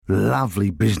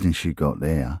Lovely business you got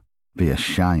there. Be a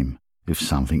shame if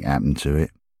something happened to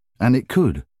it. And it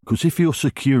could, because if your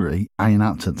security ain't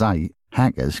up to date,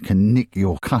 hackers can nick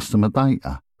your customer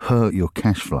data, hurt your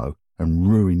cash flow, and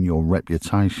ruin your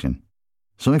reputation.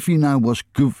 So if you know what's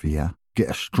good for you,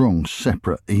 get a strong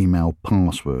separate email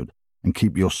password and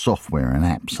keep your software and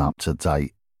apps up to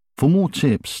date. For more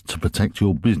tips to protect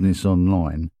your business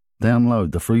online,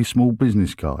 download the free Small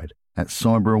Business Guide at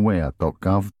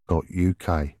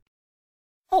cyberaware.gov.uk.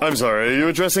 I'm sorry, are you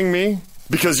addressing me?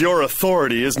 Because your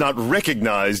authority is not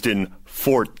recognized in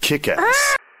Fort Kickass.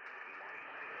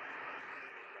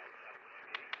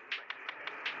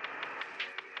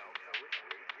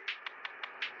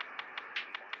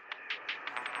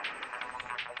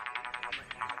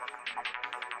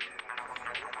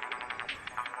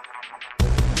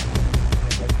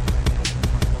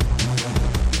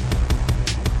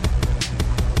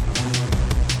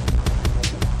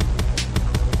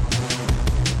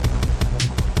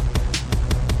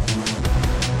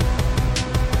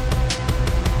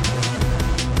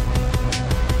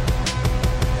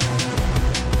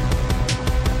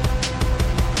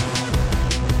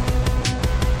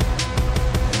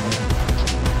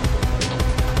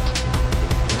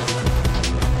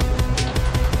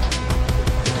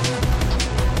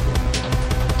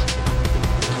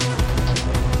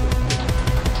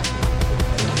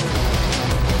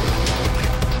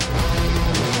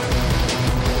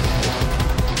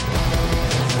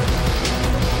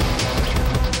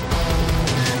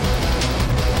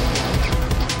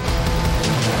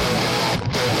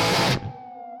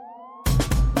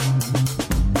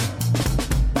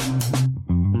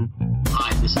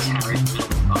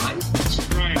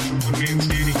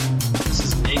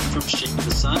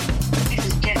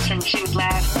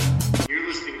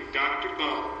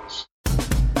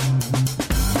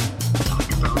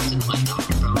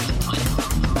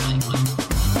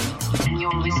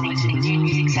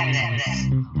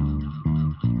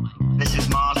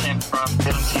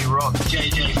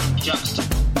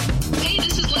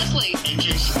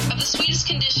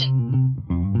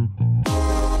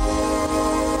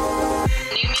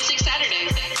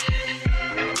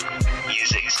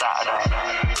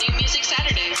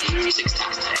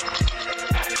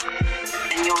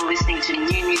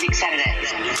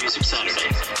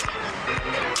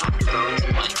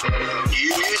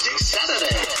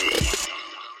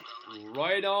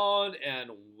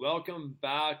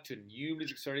 To New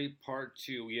Music Saturday Part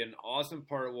 2. We had an awesome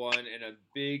Part 1 and a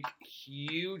big,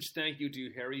 huge thank you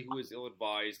to Harry, who was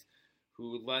ill-advised,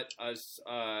 who let us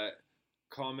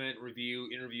comment, review,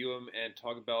 interview him, and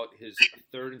talk about his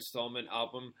third installment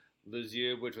album, Les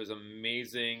Yeux, which was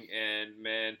amazing. And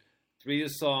man, 3 of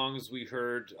the songs we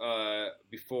heard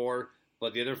before,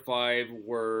 but the other 5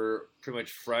 were pretty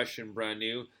much fresh and brand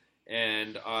new.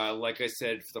 And like I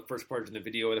said, for the first part of the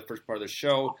video, the first part of the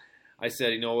show, I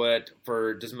said, you know what,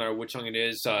 doesn't matter which song it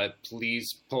is,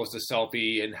 please post a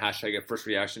selfie and hashtag a first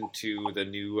reaction to the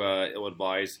new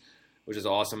Ill-Advised, which is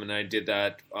awesome. And I did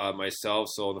that myself.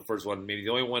 So the first one, maybe the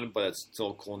only one, but it's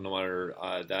still cool no matter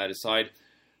that aside.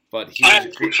 But I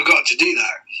actually forgot to do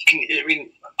that.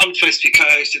 I'm supposed to be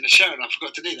co-hosting the show and I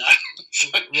forgot to do that. So.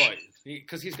 Right,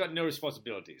 because he's got no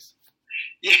responsibilities.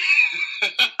 Yeah.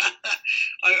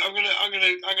 I'm gonna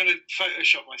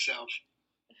Photoshop myself.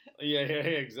 Yeah,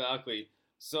 exactly.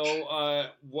 So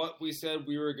what we said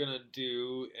we were gonna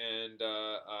do, and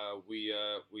we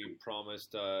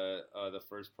promised the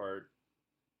first part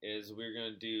is we're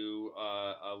gonna do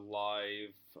a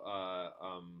live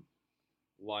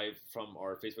from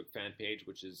our Facebook fan page,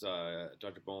 which is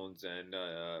Dr. Bones and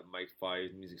Mike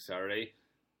 5 Music Saturday.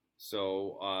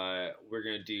 So we're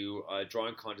gonna do a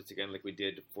drawing contest again, like we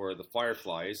did for the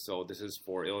Fireflies. So this is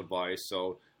for Ill-Advised.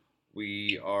 So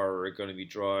we are going to be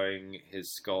drawing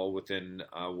his skull within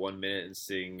 1 minute and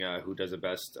seeing who does the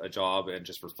best job, and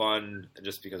just for fun, and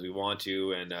just because we want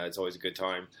to, and it's always a good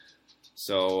time.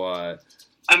 So,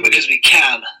 and because we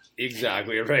can.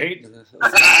 Exactly, right?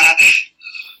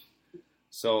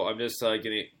 So I'm just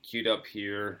getting it queued up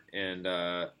here, and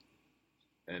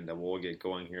we'll get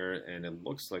going here. And it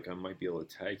looks like I might be able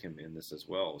to tag him in this as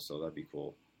well, so that'd be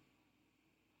cool.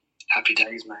 Happy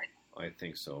days, mate. I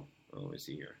think so. Let me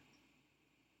see here.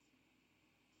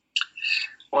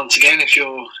 Once again, if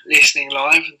you're listening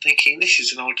live and thinking this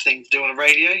is an odd thing to do on a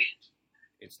radio,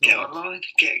 get online,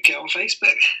 get on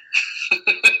Facebook.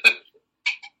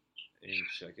 And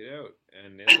check it out.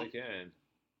 And yes, I can.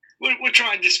 We'll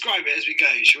try and describe it as we go,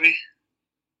 shall we?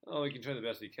 Oh, we can try the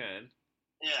best we can.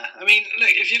 Yeah, I mean,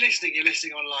 look, if you're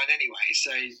listening online anyway,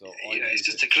 so it's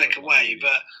just a click away.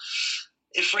 But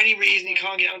if for any reason you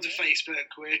can't get onto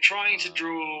Facebook, we're trying to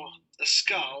draw a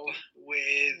skull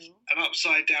with an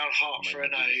upside down heart for a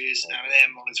nose and an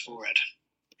M on his forehead.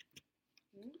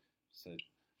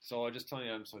 So I'm just telling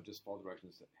you, so just follow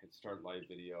directions, hit start live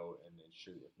video, and then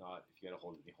shoot. If not, if you get a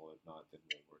hold of me, hold it. If not, then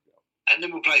we'll work it out. And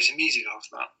then we'll play some music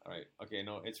after that. All right. Okay,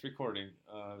 no, it's recording.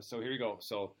 So here you go.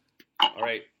 So, all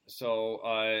right. So,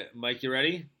 Mike, you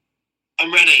ready?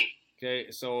 I'm ready.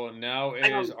 Okay, so now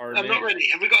Hang is on, our... I'm not ready.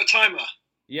 Have we got a timer?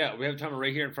 Yeah, we have a timer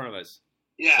right here in front of us.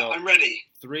 Yeah, so, I'm ready.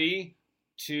 3,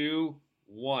 2,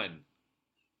 1.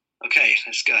 Okay,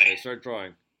 let's go. Okay, start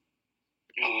drawing.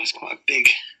 Oh, it's quite a big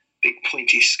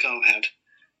pointy skull head.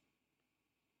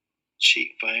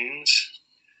 Cheekbones.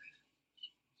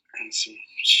 And some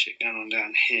shit going on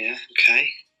down here. Okay.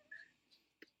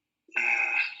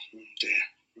 Oh dear.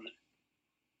 Right.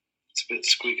 It's a bit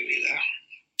squiggly there.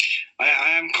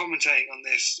 I am commentating on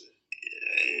this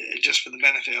just for the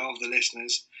benefit of the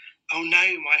listeners. Oh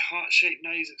no, my heart-shaped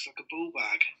nose looks like a ball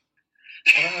bag.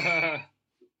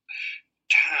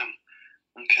 Damn.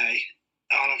 Okay.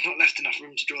 Oh, I've not left enough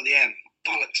room to draw the M.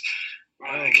 Bollocks.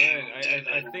 Right, okay, man,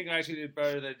 I think I actually did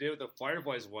better than I did with the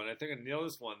Fireflies one. I think I nailed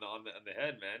this one on the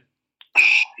head, man.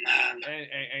 Oh, man.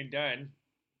 And done.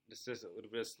 It's just a little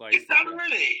bit of slice. Is that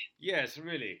really? Yes,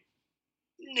 really.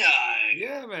 No.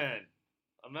 Yeah, man.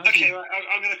 Okay, right,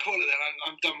 I'm going to call it then.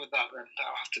 I'm done with that then.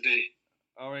 That'll have to do.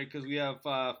 All right, because we have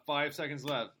 5 seconds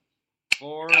left.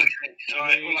 4, okay. All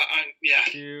right. Well, yeah.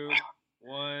 2,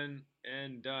 1,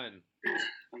 and done.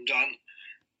 I'm done.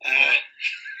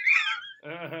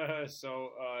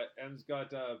 So M's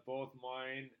got both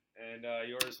mine and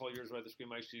yours. Hold yours right at the screen,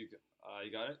 Mike. You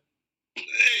got it?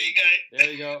 There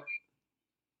you go.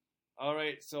 All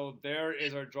right, so there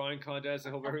is our drawing contest. I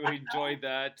hope everybody enjoyed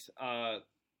that.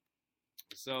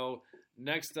 So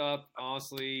next up,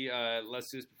 honestly, let's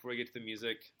do this before we get to the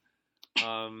music.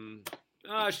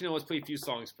 Actually, no, let's play a few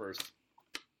songs first.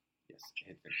 Yes,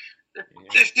 hit finish.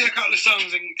 Let's do a couple of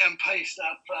songs and paste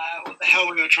up what the hell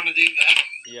we were trying to do there.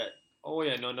 Yeah. Oh,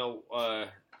 yeah, no. We'll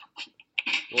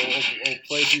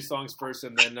play a few songs first,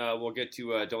 and then we'll get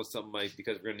to Don't Stump Mike,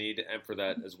 because we're going to need M for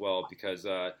that as well, because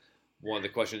one of the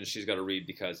questions she's got to read,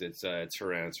 because it's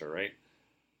her answer, right?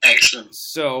 Excellent.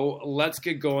 So let's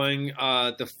get going.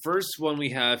 The first one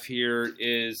we have here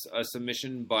is a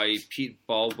submission by Pete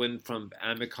Baldwin from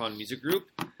Amicon Music Group.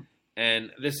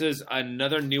 And this is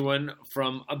another new one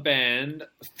from a band,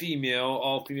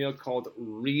 all female, called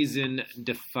Reason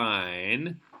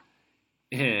Define.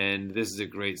 And this is a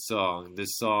great song.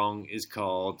 This song is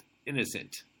called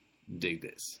Innocent. Dig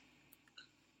this.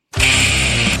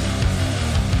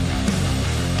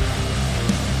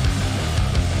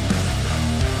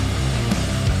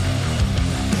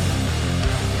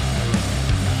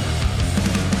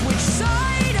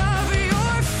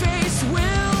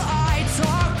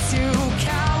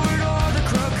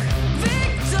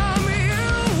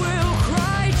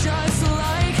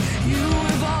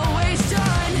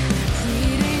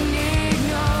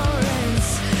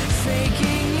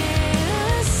 Faking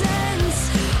innocence.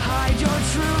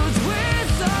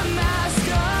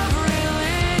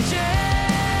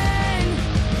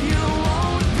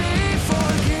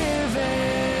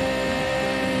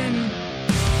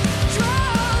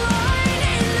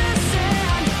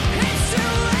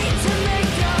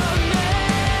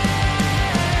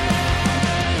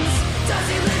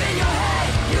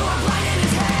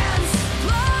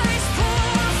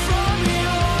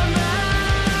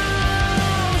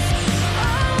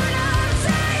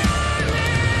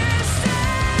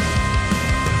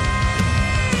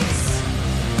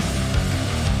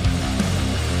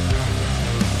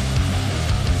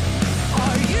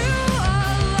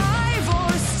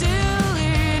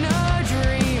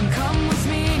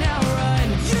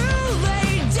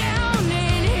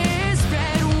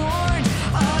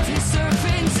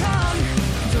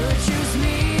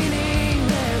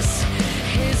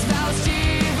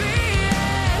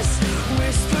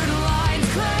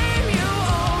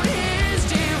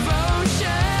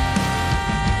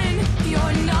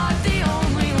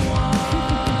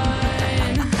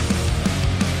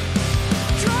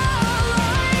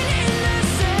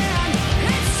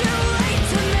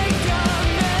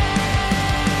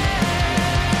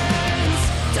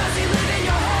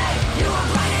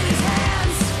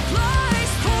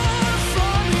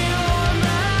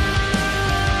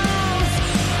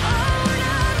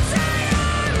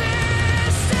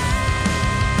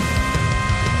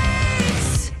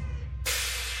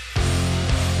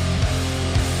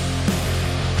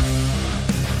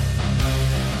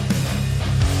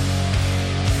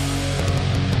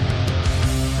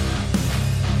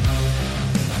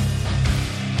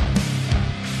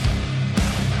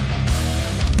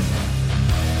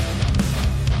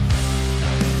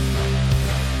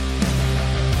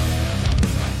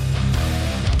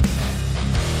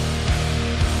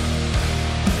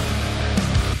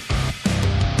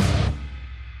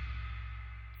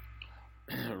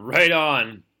 Right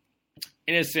on.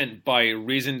 Innocent by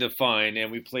Reason Defined,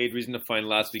 and we played Reason Defined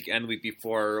last week and the week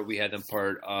before. We had them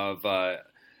part of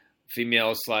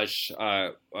female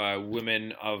 /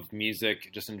 women of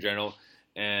music, just in general.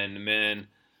 And man,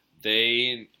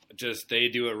 they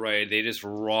do it right. They just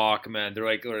rock, man. They're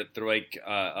like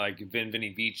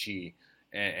Vinny Vici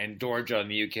and Dorja in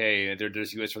the UK. They're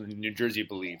just US from New Jersey, I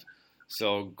believe.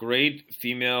 So great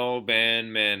female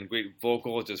band, man. Great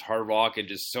vocals, just hard rock and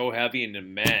just so heavy. And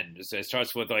then, man, just it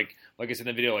starts with like I said in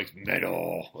the video, like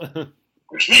metal. Oh man,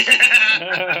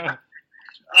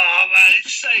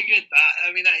 it's so good that.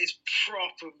 I mean, that is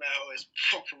proper metal. It's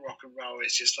proper rock and roll.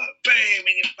 It's just like boom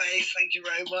in your face. Thank you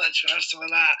very much for some of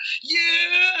that.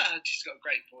 Yeah, she's got a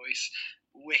great voice.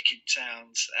 Wicked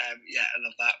sounds. Yeah, I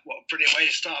love that. What a brilliant way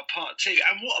to start part 2,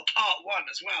 and what a part 1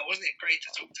 as well. Wasn't it great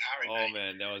to talk to Harry? Oh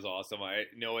man, that was awesome. I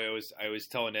was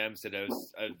telling Em, said I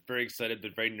was very excited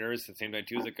but very nervous at the same time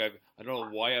too. It's like I don't know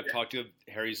why I've talked to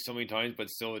Harry so many times, but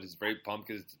still it is very pumped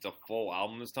because it's a full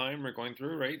album this time we're going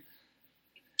through, right?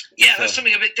 Yeah, that's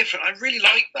something a bit different. I really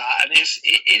like that, and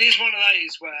it is one of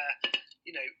those where,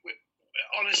 you know,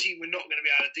 honestly, we're not going to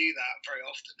be able to do that very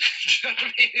often. Do you know what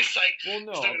I mean? It's like, It's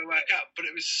not going to work out, but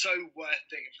it was so worth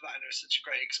doing it for that, and it was such a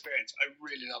great experience. I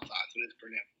really love that. I thought it was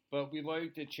brilliant. But we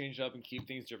like to change it up and keep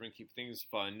things different, keep things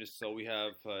fun, just so we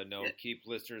have keep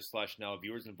listeners / now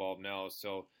viewers involved now.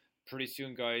 So pretty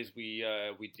soon, guys, we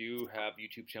do have a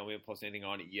YouTube channel. We haven't posted anything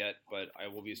on it yet, but I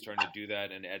will be starting to do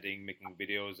that and editing, making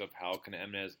videos of how kind of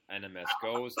NMS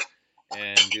goes,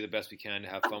 and do the best we can to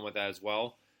have fun with that as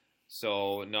well.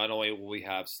 So not only will we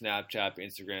have Snapchat,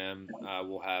 Instagram,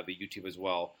 we'll have a YouTube as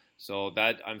well. So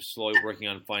that I'm slowly working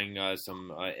on finding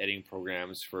some editing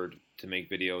programs to make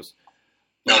videos.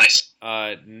 Nice.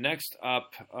 Next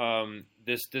up,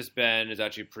 this band is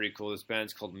actually pretty cool. This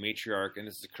band's called Matriarch, and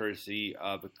this is courtesy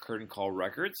of Curtain Call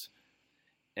Records.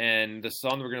 And the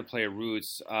song we're going to play,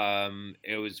 Roots,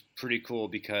 it was pretty cool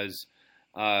because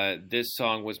this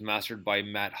song was mastered by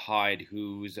Matt Hyde,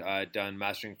 who's done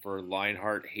mastering for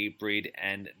Lionheart, Hatebreed,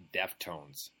 and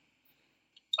Deftones.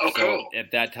 Oh, so cool. If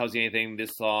that tells you anything,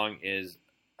 this song is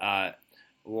our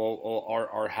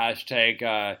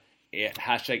hashtag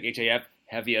HAF,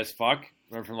 heavy as fuck.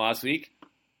 Remember from last week?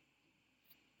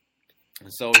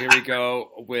 So here we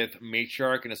go with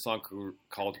Matriarch and a song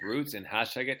called Roots, and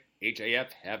hashtag it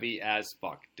HAF, heavy as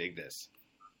fuck. Dig this.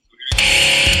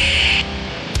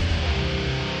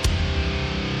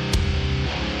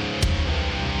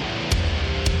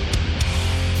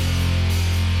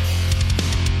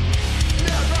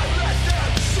 Never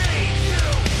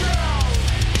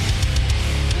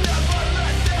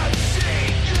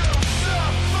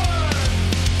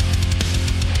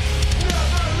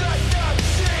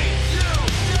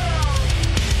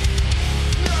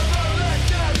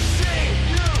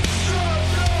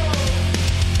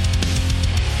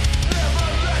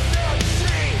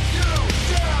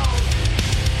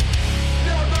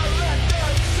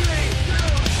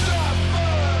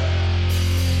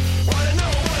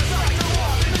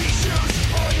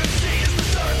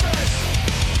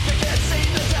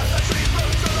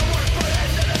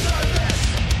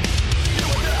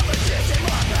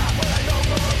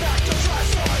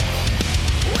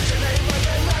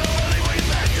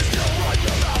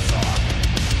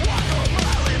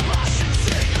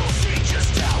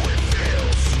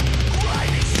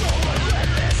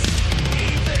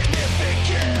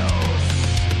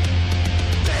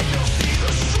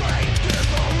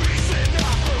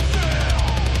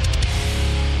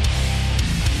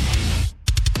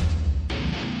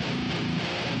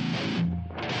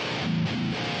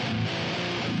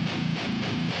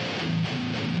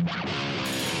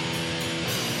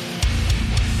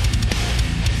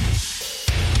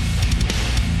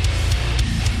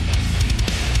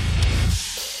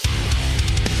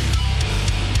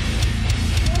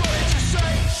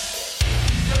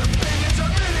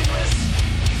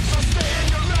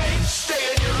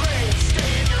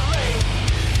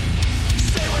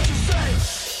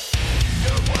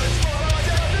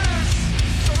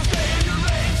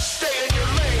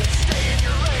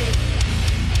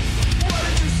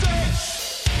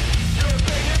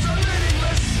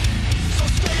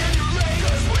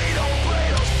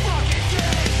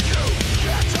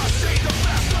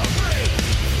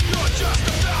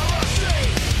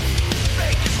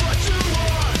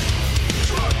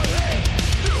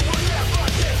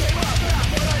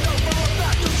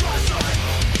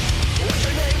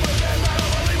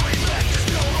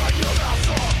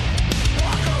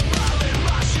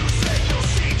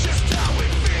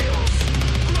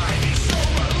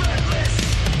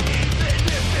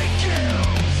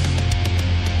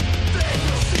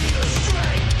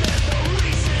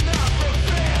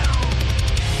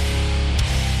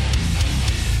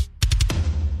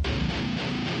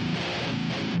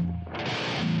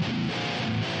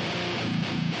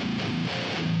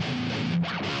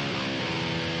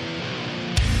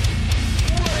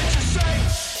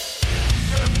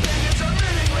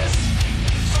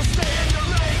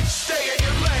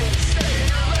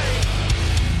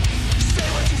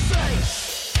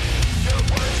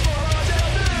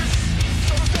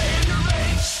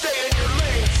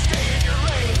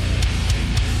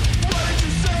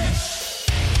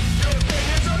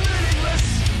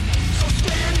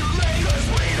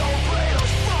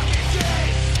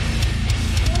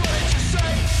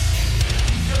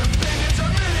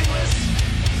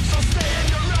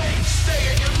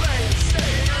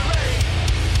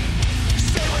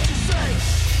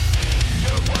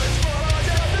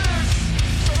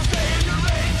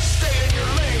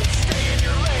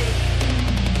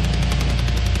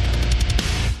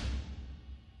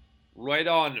Right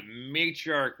on,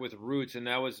 Matriarch with Roots, and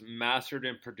that was mastered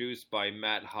and produced by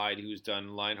Matt Hyde, who's done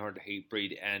Lionheart,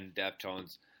 Hatebreed, and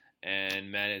Deftones. And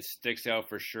man, it sticks out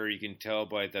for sure. You can tell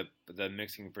by the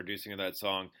mixing and producing of that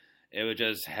song. It was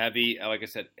just heavy. Like I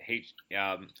said,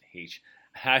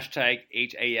 hashtag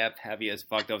HAF heavy as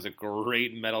fuck. That was a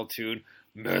great metal tune.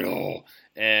 Metal.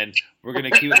 And we're gonna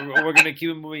keep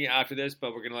moving after this,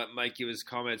 but we're gonna let Mike give his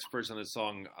comments first on the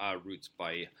song Roots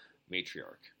by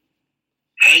Matriarch.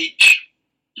 HAF.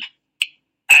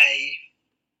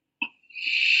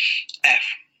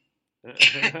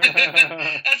 That's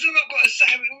all I've got to say.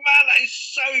 Man, that is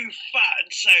so fat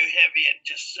and so heavy and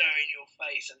just so in your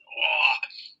face. And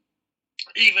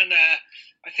even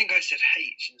I think I said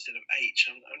H instead of H.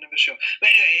 I'm never sure. But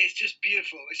anyway, it's just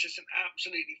beautiful. It's just an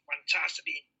absolutely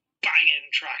fantastically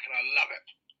banging track, and I love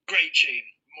it. Great tune.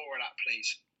 More of that,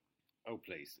 please. Oh,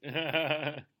 please.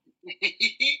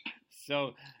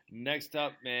 So next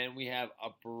up, man, we have a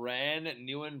brand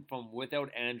new one from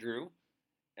Without Andrew.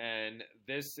 And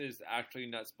this is actually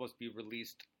not supposed to be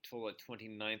released till the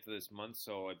 29th of this month,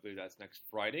 so I believe that's next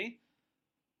Friday.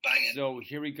 Banging. So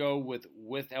here we go with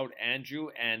Without Andrew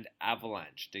and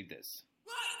Avalanche. Dig this.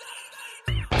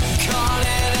 Caught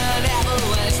in an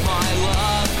avalanche, my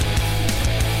love,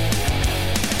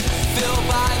 filled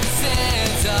by the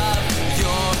sins of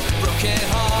your broken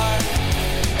heart.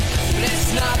 But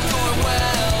it's not going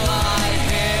well, I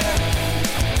hear.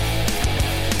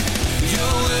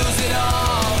 You'll lose it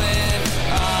all in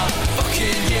a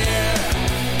fucking year.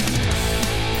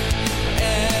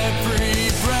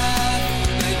 Every breath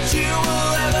that you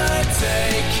will ever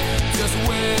take, just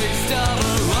waste of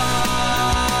a life.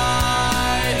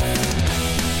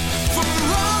 For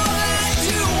all that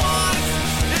you want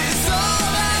is all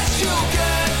that you'll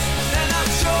get, and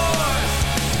I'm sure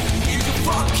you can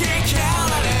fucking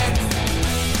count on it.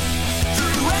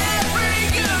 Through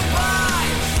every goodbye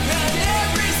and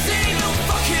every single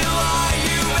fucking lie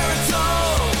you ever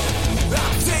told,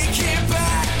 I'm taking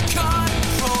back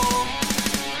control.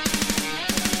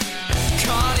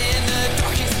 Caught in the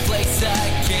darkest place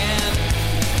again,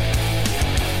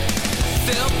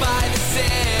 filled by the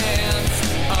sins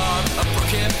of a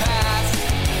broken past.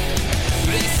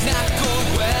 But it's not going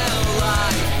well,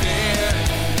 I fear.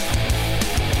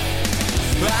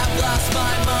 I've lost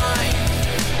my mind.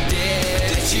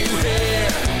 Did you hear?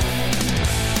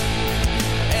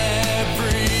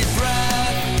 Every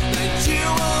breath that you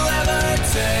will ever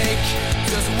take,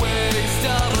 just waste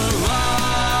of a life.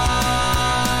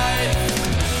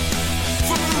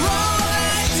 For all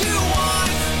that you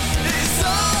want is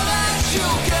all that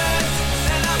you'll get,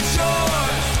 and I'm sure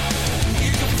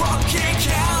you can fucking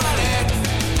count on it.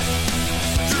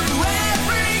 Through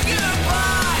every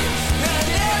goodbye and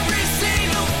every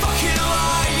single fucking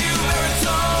lie you ever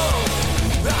told,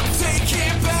 I'm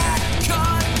taking back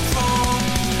control.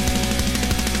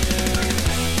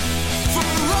 For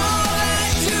all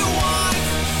that you want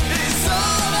is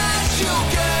all that you'll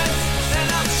get, and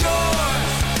I'm sure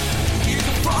you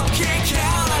can fucking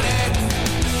count on it.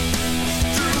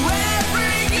 Through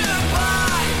every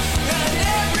goodbye and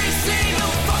every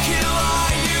single fucking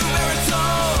lie you've ever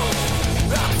told,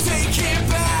 I'm taking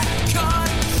back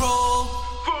control.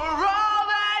 For all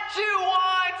that you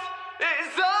want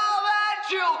is all that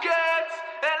you'll get,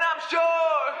 and I'm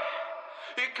sure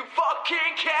you can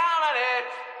fucking count on it.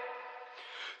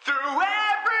 Through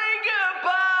every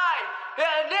goodbye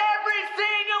and every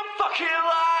single fucking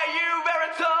lie you've ever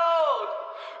told,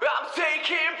 I'm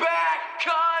taking back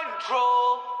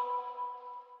control.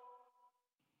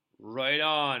 Right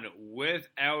on,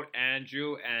 Without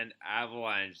Andrew and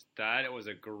Avalanche. That was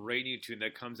a great new tune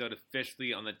that comes out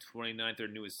officially on the 29th, their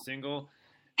newest single.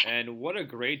 And what a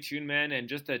great tune, man. And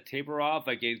just to taper off,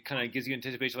 like it kind of gives you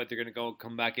anticipation like they're going to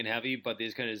come back in heavy, but they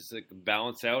just kind of like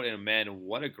balance out. And man,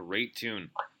 what a great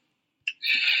tune.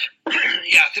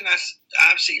 Yeah, I think that's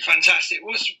absolutely fantastic.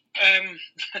 What's I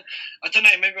don't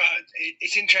know, maybe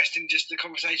it's interesting just the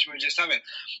conversation we were just having.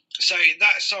 So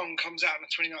that song comes out on the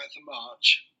 29th of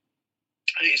March.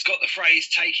 And it's got the phrase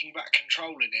 "taking back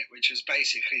control" in it, which is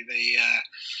basically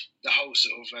the whole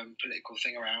sort of political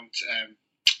thing around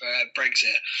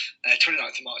Brexit.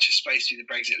 29th of March is supposed to be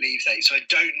the Brexit leave date, so I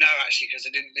don't know actually, because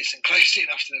I didn't listen closely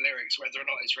enough to the lyrics, whether or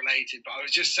not it's related. But I was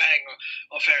just saying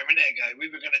off air a minute ago, we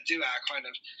were going to do our kind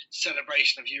of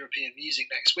celebration of European music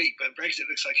next week, but Brexit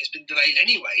looks like it's been delayed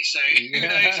anyway. So who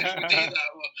knows if we do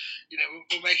that? Well,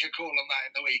 we'll make a call on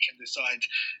that in the week and decide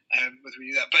whether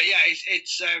we do that. But yeah,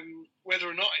 it's whether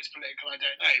or not it's political, I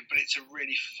don't know. But it's a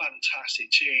really fantastic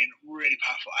tune, really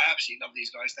powerful. I absolutely love these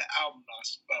guys. Their album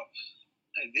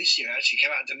this year actually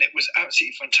came out, and it was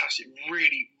absolutely fantastic.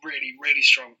 Really, really, really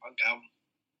strong punk album.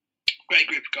 Great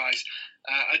group of guys.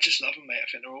 I just love them, mate. I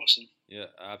think they're awesome. Yeah,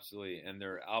 absolutely. And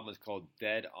their album is called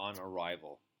Dead on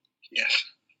Arrival. Yes.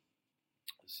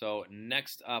 So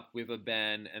next up, we have a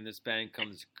band, and this band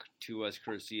comes to us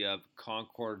courtesy of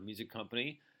Concord Music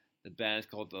Company. The band is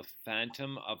called The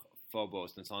Phantom of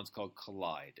Phobos, and the song's called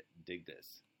Collide. Dig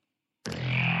this.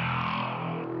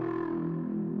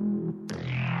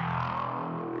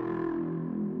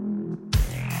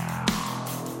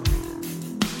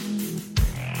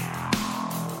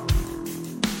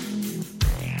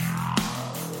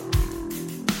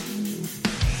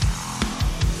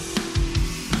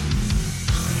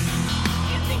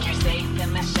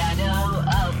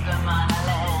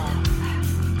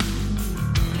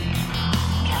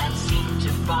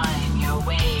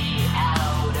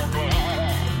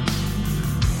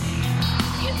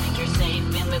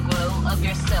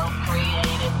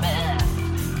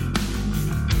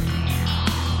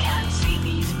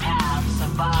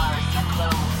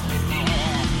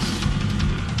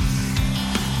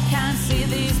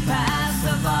 Fast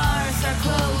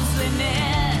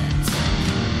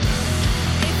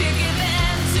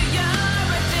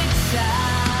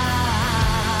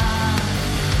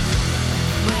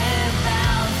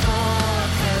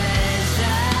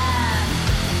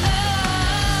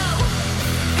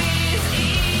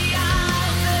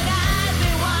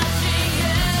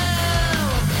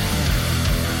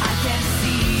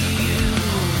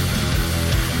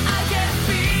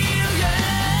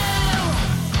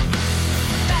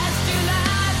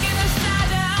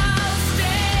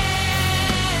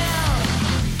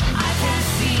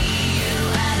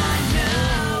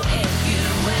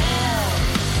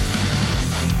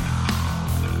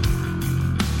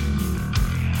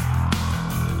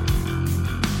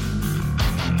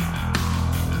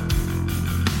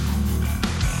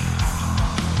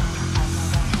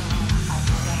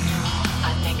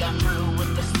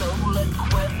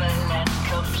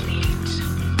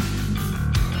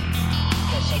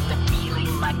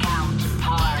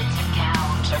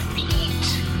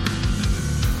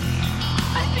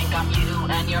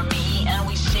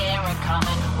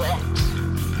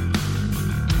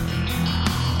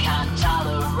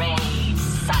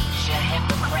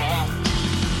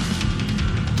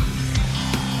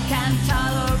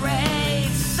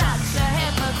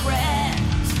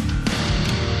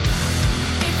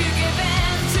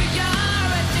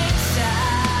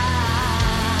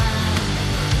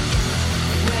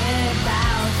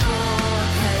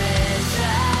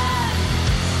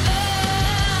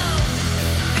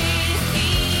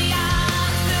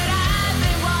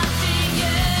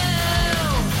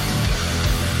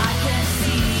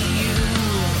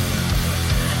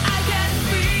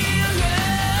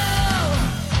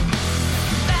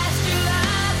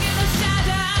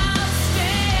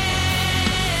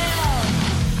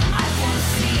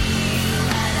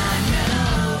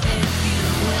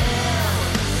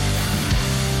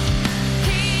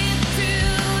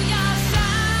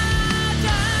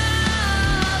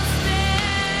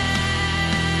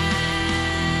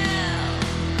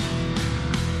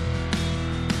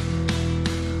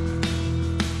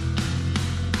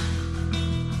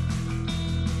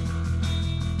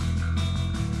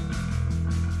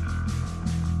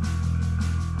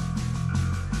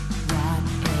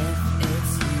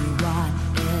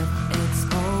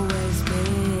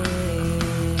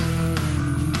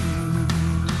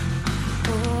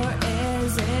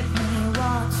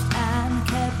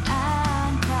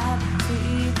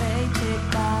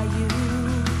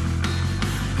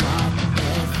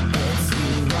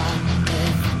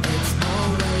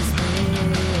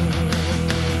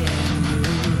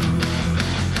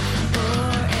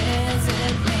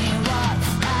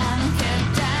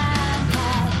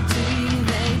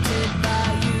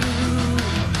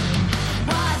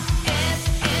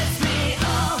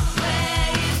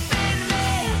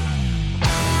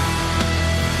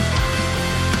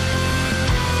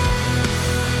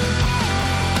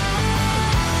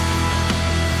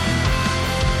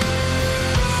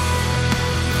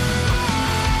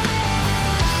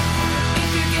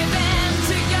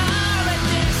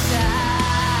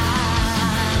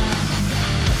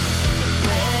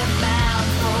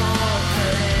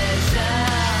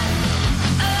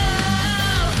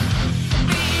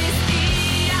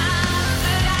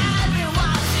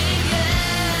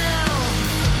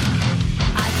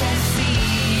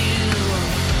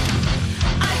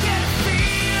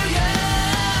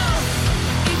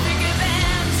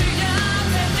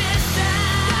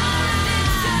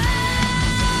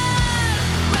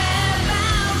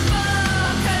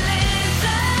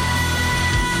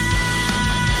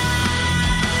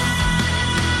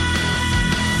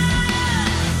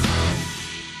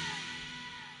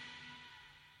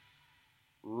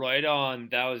Right on.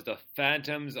 That was the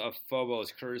Phantoms of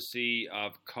Phobos, courtesy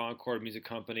of Concord Music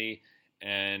Company.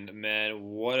 And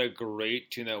man, what a great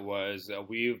tune that was.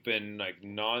 We've been like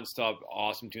nonstop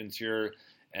awesome tunes here.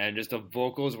 And just the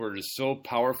vocals were just so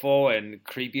powerful and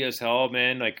creepy as hell,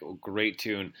 man. Like, great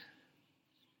tune.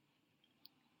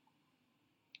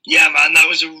 Yeah, man, that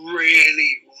was a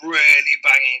really, really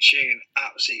banging tune.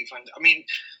 Absolutely fantastic. I mean,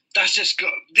 that's just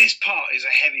got, this part is a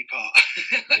heavy part.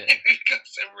 Yeah. We've got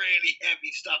some really heavy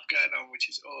stuff going on, which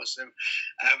is awesome.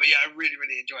 But yeah, I really,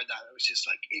 really enjoyed that. It was just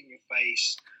like in your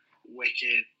face,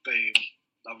 wicked, boom.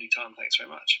 Lovely time. Thanks very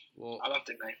much. Well, I loved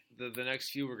it, mate. the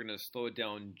next few, we're going to slow it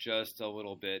down just a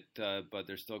little bit, but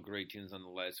they're still great tunes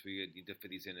nonetheless. We need to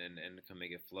fit these in and can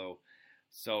make it flow.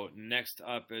 So next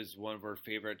up is one of our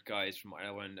favorite guys from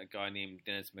Ireland, a guy named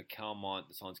Dennis McCalmont.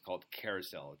 The song's called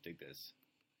Carousel. Dig this.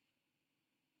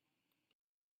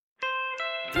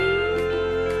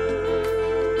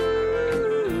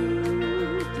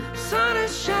 Sun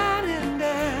is shining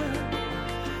down,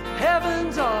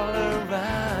 heaven's all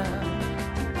around.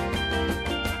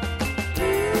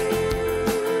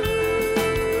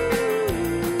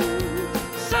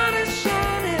 Sun is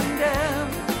shining down,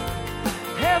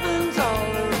 heaven's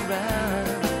all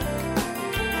around.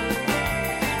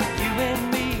 You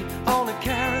and me on a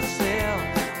carousel,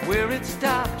 where it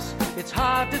stops, it's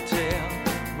hard to tell.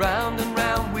 Round and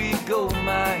round we go,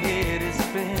 my head is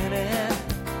spinning.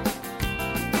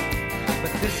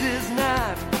 But this is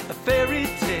not a fairy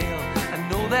tale. I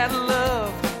know that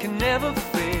love can never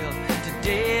fail.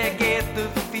 Today I get the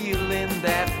feeling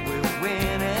that we're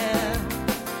winning.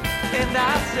 And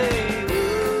I say,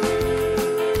 ooh,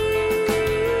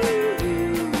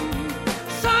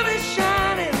 sun is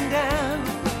shining down,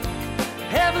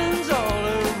 heaven's all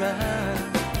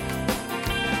around.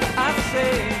 I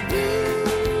say,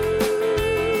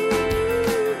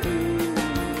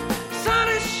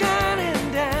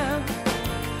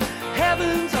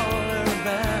 heaven's all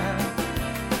around.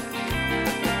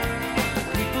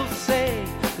 People say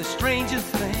the strangest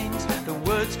things, the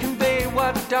words convey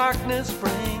what darkness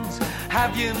brings.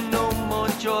 Have you no more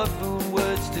joyful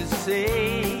words to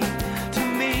say to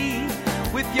me?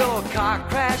 With your car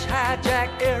crash,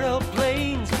 hijack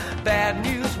aeroplanes, bad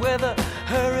news weather,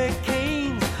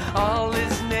 hurricanes, all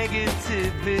this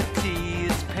negativity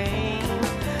is pain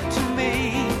to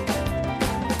me.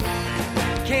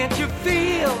 Can't you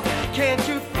feel? Can't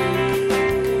you feel?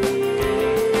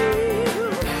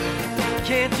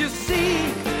 Can't you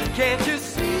see? Can't you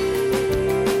see?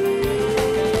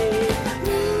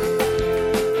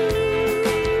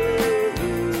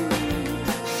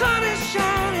 Sun is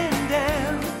shining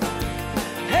down,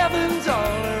 heaven's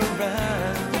all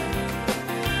around.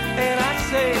 And I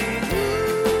say,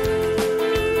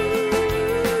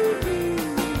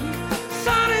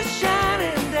 sun is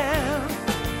shining down,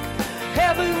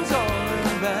 heaven's all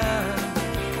around.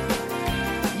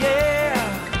 Yeah.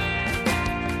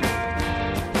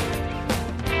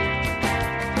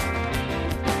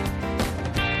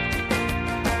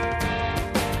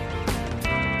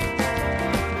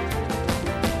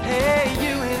 Hey,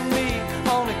 you and me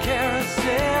on a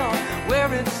carousel,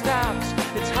 where it stops,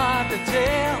 it's hard to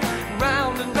tell.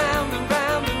 Round and round and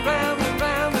round and round and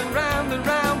round and round and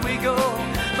round we go.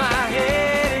 My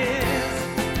head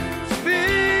is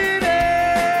spinning.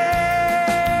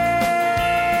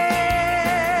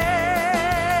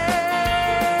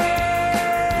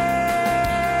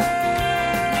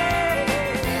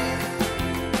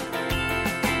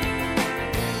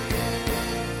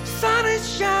 Sun is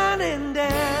shining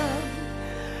down,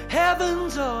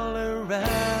 heaven's all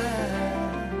around.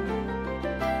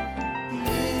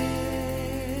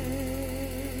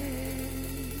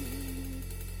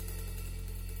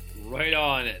 Right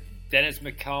on. Dennis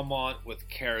McCalmont with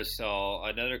Carousel.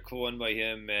 Another cool one by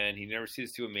him, man. He never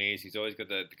ceases to amaze. He's always got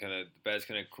the kind of the best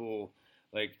kind of cool,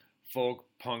 like, folk,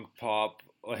 punk, pop,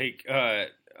 like,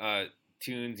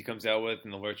 tunes he comes out with,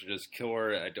 and the lyrics are just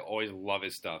killer. I always love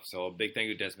his stuff. So a big thank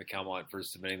you to Dennis McCalmont for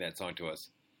submitting that song to us.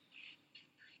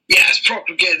 Yeah, it's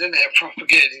proper good, isn't it? Proper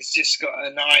good. It's just got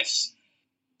a nice,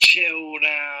 chilled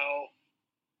out.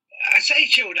 I say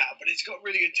chilled out, but it's got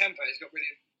really good tempo. It's got really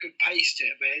good pace to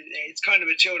it. But it's kind of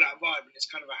a chilled out vibe, and it's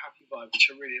kind of a happy vibe, which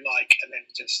I really like. And then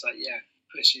it just like, yeah,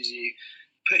 pushes you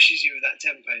with that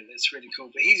tempo. That's really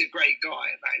cool. But he's a great guy,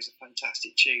 and that is a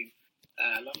fantastic tune.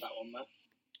 I love that one, man.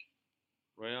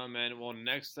 Right on, man. Well,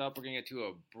 next up, we're going to get to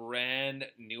a brand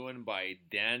new one by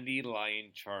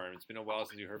Dandelion Charm. It's been a while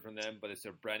since you heard from them, but it's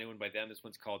a brand new one by them. This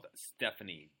one's called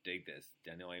Stephanie. Dig this.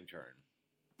 Dandelion Charm.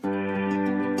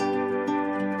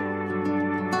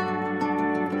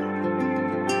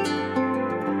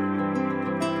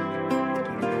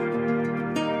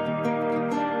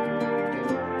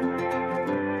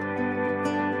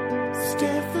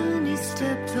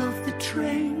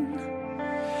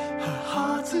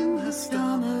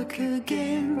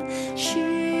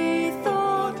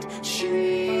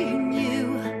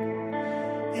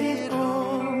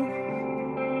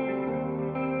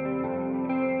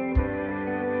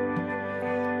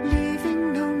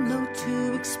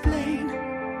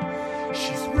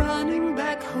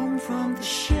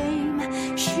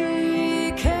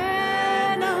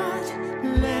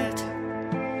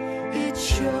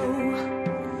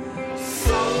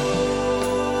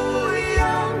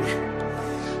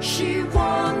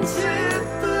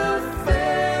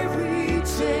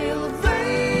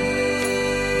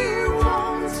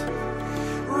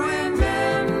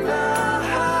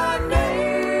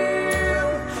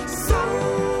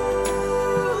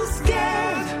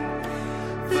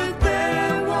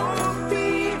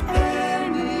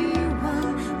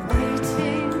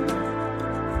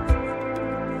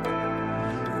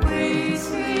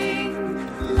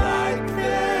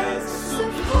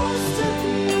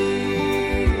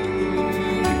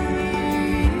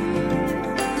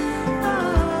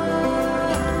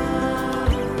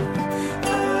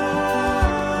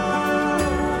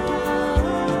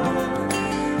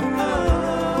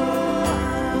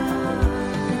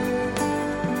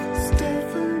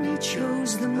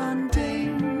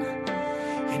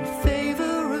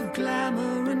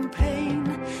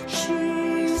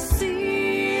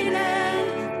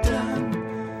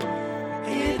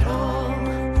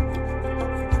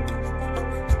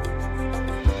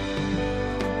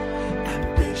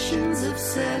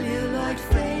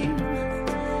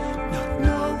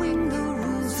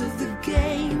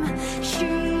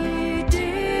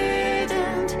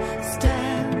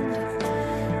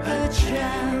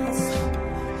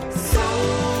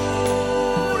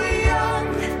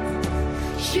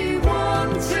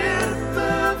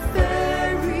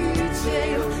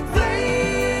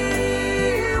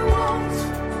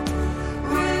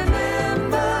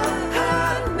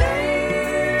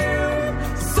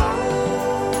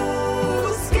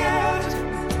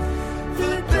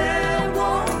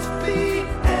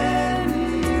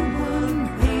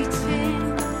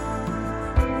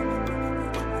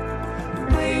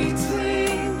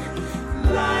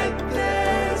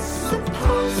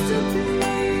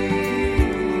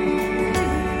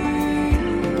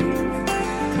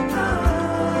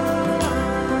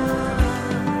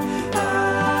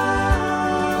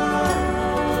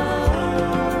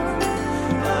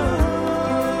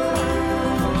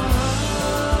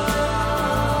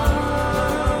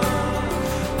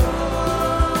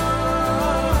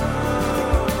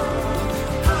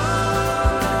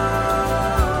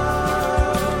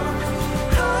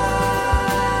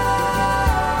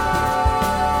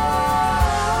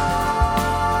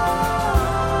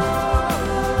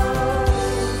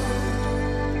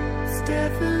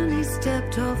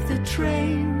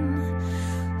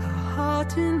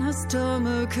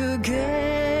 back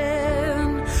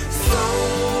again.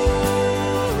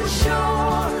 So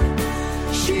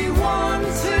sure she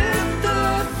wanted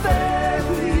the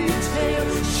fairy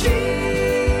tale. She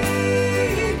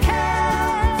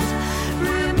can't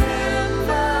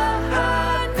remember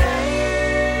her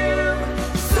name.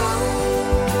 So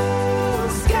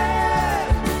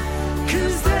scared,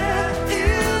 'cause there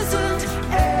isn't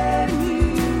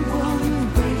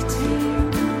anyone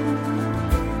waiting.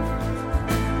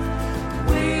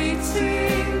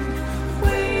 Waiting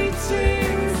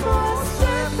for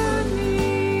Stephanie.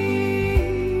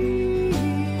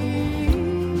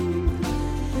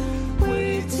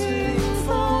 Waiting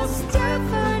for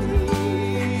Stephanie.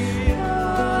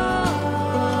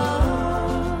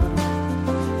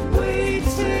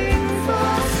 Waiting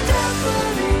for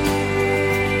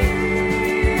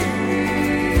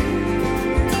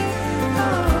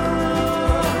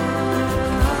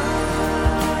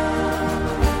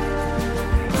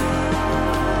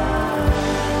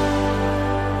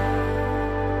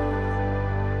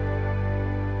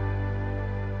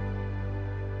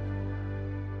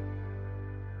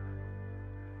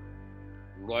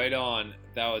Right on.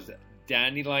 That was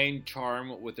Dandelion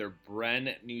Charm with their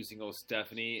brand new single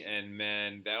Stephanie, and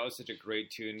man, that was such a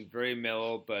great tune. Very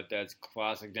mellow, but that's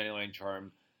classic Dandelion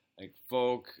Charm, like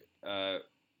folk,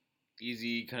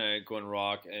 easy kind of going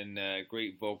rock, and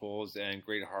great vocals and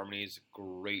great harmonies.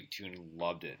 Great tune.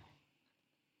 Loved it.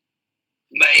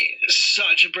 Mate,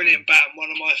 such a brilliant band. One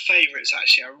of my favourites,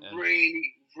 actually. I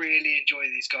really enjoy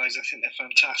these guys. I think they're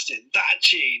fantastic. That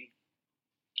tune,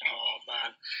 oh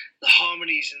man, the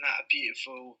harmonies in that are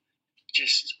beautiful.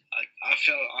 Just, I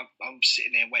feel I'm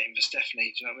sitting here waiting for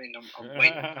Stephanie. Do you know what I mean? I'm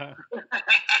waiting.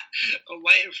 I'm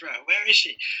waiting for her. Where is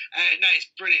she? No, it's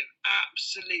brilliant.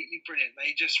 Absolutely brilliant.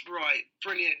 They just write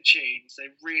brilliant tunes. They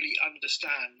really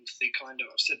understand the kind of,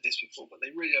 I've said this before, but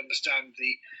they really understand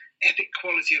the epic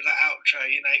quality of that outro.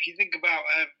 You know, if you think about,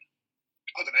 I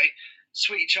don't know,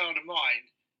 Sweet Child of Mine,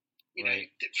 you know,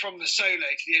 from the solo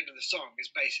to the end of the song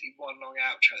is basically one long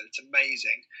outro. It's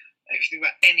amazing. And if you think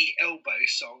about any Elbow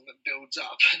song that builds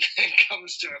up and then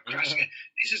comes to a crash,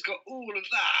 this has got all of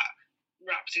that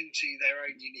wrapped into their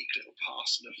own unique little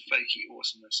parcel of folky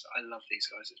awesomeness. I love these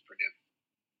guys. It's brilliant.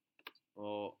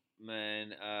 Well,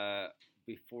 man,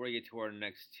 before we get to our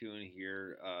next tune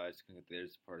here, just gonna get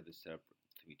this part of the setup.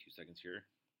 Give me 2 seconds here.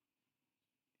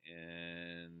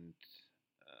 And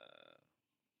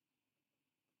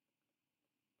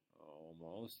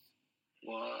almost.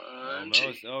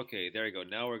 Okay, there you go.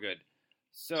 Now we're good.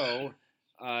 So,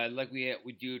 like we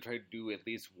do try to do at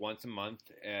least once a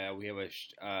month, we have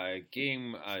a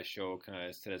game show kind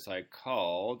of set aside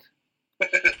called.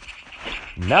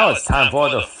 Now it's time for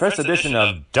the first edition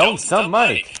of Don't Stump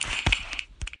Mike.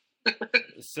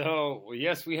 So,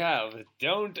 yes, we have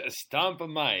Don't Stomp a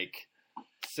Mike.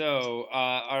 So,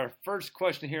 our first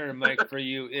question here, Mike, for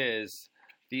you is,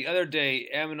 the other day,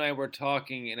 Em and I were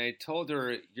talking, and I told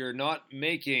her, you're not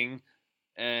making,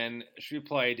 and she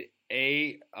replied,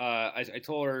 I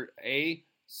told her, A,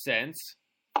 sense,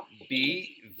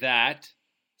 B, that,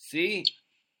 C,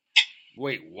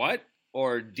 wait, what?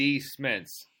 Or D,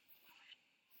 sments.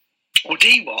 Or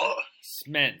D what?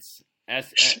 Sments.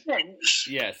 Sments?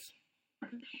 Yes.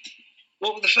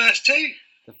 What were the first two?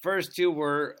 The first two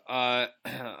were,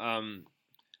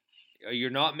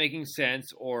 you're not making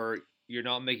sense, or you're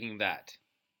not making that.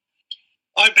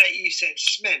 I bet you said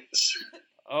sments.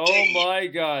 Oh my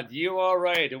God, you are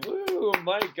right. Woo,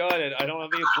 Mike got it. I don't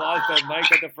have any applause, but Mike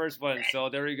got the first one. So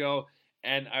there we go.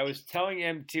 And I was telling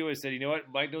him too, I said, you know what?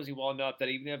 Mike knows me well enough that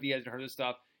even if he hasn't heard this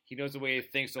stuff, he knows the way he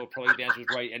thinks, so probably the answer is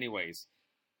right anyways.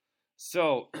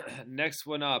 So, next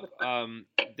one up.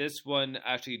 This one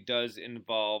actually does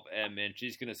involve Em, and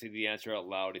she's going to say the answer out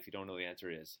loud if you don't know the answer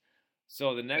is.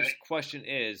 So the next question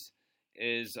is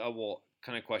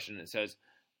kind of question. It says,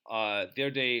 the other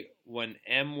day when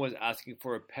M was asking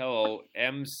for a pillow,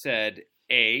 M said,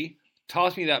 A,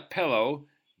 toss me that pillow.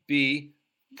 B,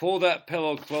 pull that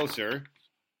pillow closer.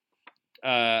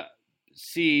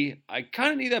 C, I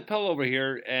kind of need that pillow over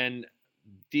here. And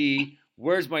D,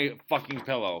 where's my fucking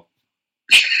pillow?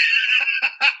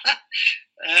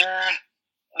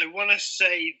 I want to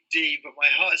say D, but my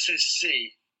heart says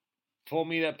C. Pull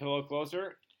me that pillow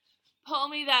closer. Pull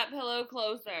me that pillow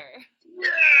closer.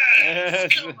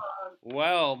 Yes! Come on.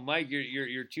 Well, Mike,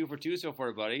 you're 2 for 2 so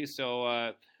far, buddy.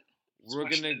 So we're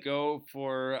gonna go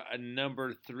for a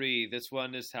number 3. This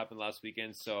one happened last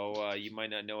weekend, so you might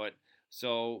not know it.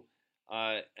 So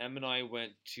Em and I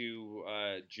went to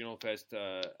Juno Fest,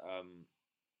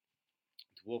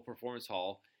 Wolf Performance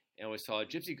Hall, and we saw a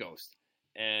Gypsy Ghost.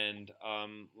 And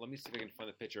let me see if I can find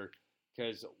the picture.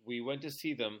 because we went to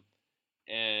see them,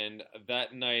 and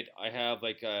that night I have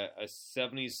like a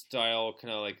 70s style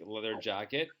kind of like leather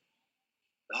jacket.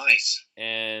 Nice.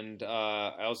 And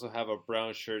I also have a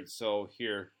brown shirt. So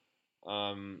here,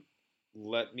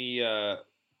 let me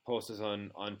post this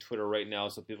on Twitter right now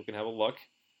so people can have a look.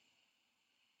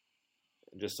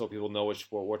 Just so people know what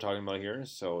we're talking about here.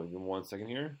 So give me 1 second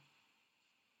here.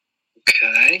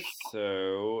 Okay.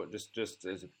 So just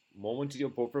as a momentito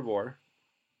por favor.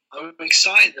 I'm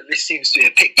excited that this seems to be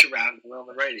a picture round on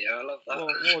the radio. I love that.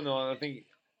 Well, no,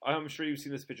 I'm sure you've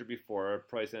seen this picture before. I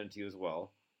probably sent it to you as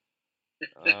well.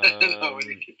 No, I love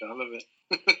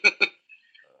it.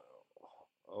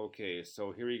 Okay,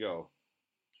 so here we go.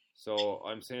 So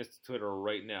I'm sending this to Twitter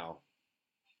right now.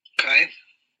 Okay.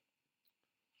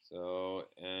 So,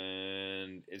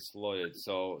 and it's loaded.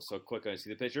 So click on it. See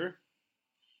the picture?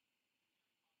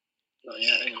 Oh,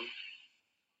 yeah, hang on.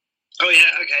 Oh,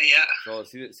 yeah, okay, yeah. So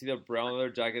see the brown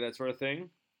leather jacket, that sort of thing?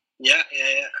 Yeah.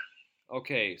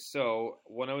 Okay, so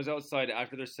when I was outside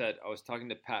after their set, I was talking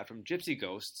to Pat from Gypsy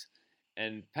Ghosts,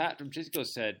 and Pat from Gypsy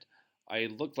Ghosts said I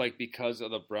looked like, because of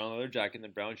the brown leather jacket and the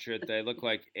brown shirt, that I looked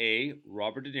like A,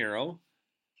 Robert De Niro,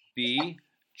 B,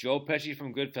 Joe Pesci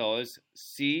from Goodfellas,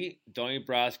 C, Donnie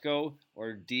Brasco,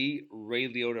 or D,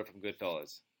 Ray Liotta from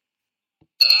Goodfellas.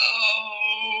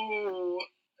 Oh,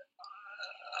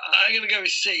 I'm going to go with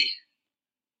C.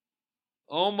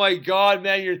 Oh my God,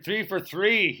 man, you're 3 for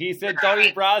 3. He said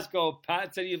Donnie Brasco.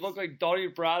 Pat said you look like Donnie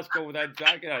Brasco with that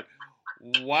jacket on.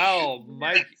 Wow,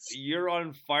 Mike, you're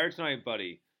on fire tonight,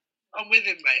 buddy. I'm with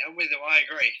him, mate. I'm with him. I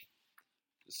agree.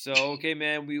 So, okay,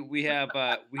 man, we have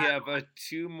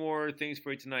 2 more things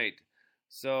for you tonight.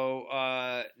 So,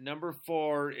 number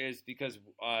 4 is because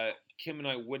Kim and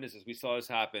I witnessed this. We saw this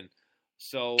happen.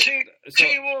 So,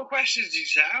 two more questions, you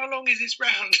say. How long is this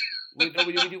round?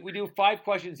 we do 5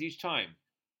 questions each time.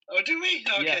 Oh, do we?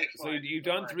 Okay, yeah. fine. So you've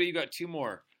done 3. You got 2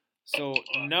 more. So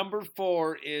number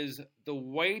 4 is the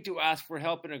way to ask for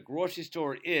help in a grocery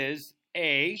store is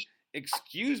A,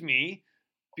 excuse me,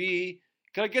 B,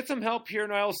 can I get some help here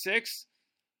in aisle 6?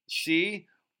 C,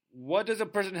 what does a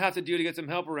person have to do to get some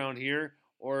help around here?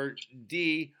 Or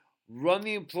D, run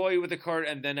the employee with the cart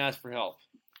and then ask for help.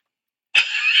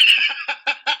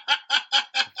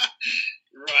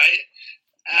 Right.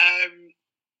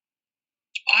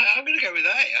 I'm going to go with A.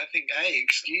 I think A,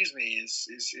 excuse me, is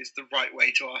the right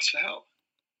way to ask for help.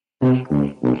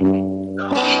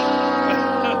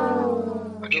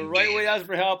 The right way to ask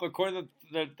for help, according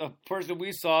to the person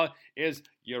we saw, is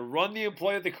you run the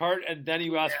employee of the cart and then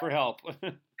you ask for help. I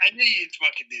knew you'd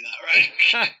fucking do that,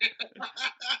 right?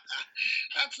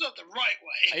 That's not the right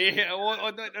way. Yeah,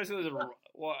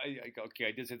 okay,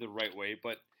 I did say the right way,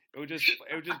 but it was just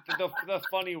the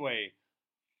funny way.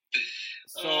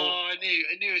 So, I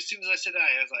knew as soon as I said A,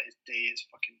 I was like, it's D, it's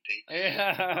fucking D.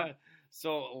 Yeah.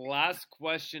 So last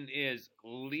question is,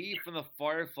 Lee from the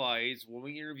Fireflies, when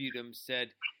we interviewed him,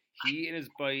 said he and his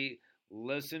buddy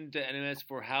listened to NMS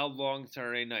for how long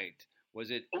Saturday night?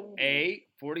 Was it A,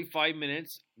 45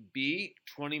 minutes, B,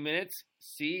 20 minutes,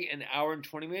 C, an hour and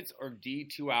 20 minutes, or D,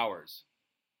 2 hours?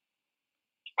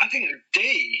 I think it was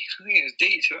D. I think it was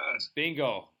D, 2 hours.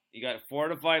 Bingo. You got 4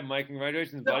 out of 5, Mike.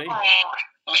 Congratulations, buddy. Oh,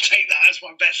 I'll take that. That's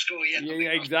my best score yet.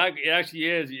 Yeah, exactly. It actually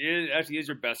is. It actually is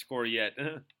your best score yet.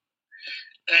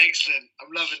 Excellent.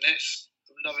 I'm loving this.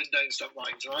 I'm loving Don't Stop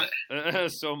Mike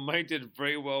tonight. So Mike did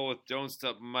very well with Don't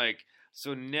Stop Mike.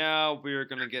 So now we're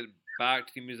going to get back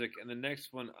to the music. And the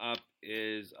next one up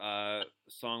is a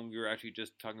song we were actually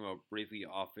just talking about briefly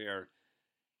off air.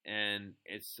 And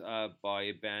it's by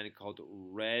a band called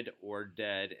Red or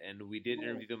Dead. And we did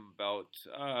interview them about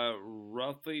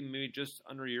roughly maybe just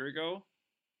under a year ago.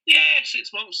 Yeah,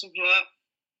 6 months, something like that.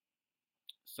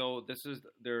 So this is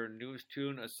their newest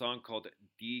tune, a song called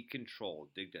Decontrol.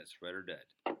 Dig this, Red or Dead.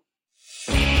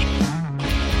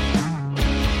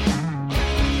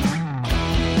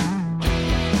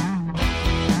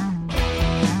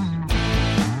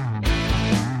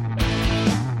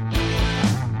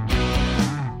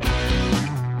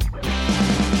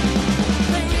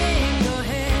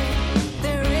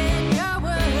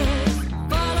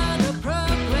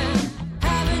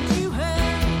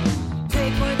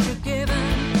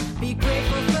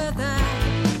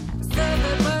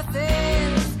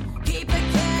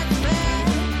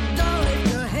 Don't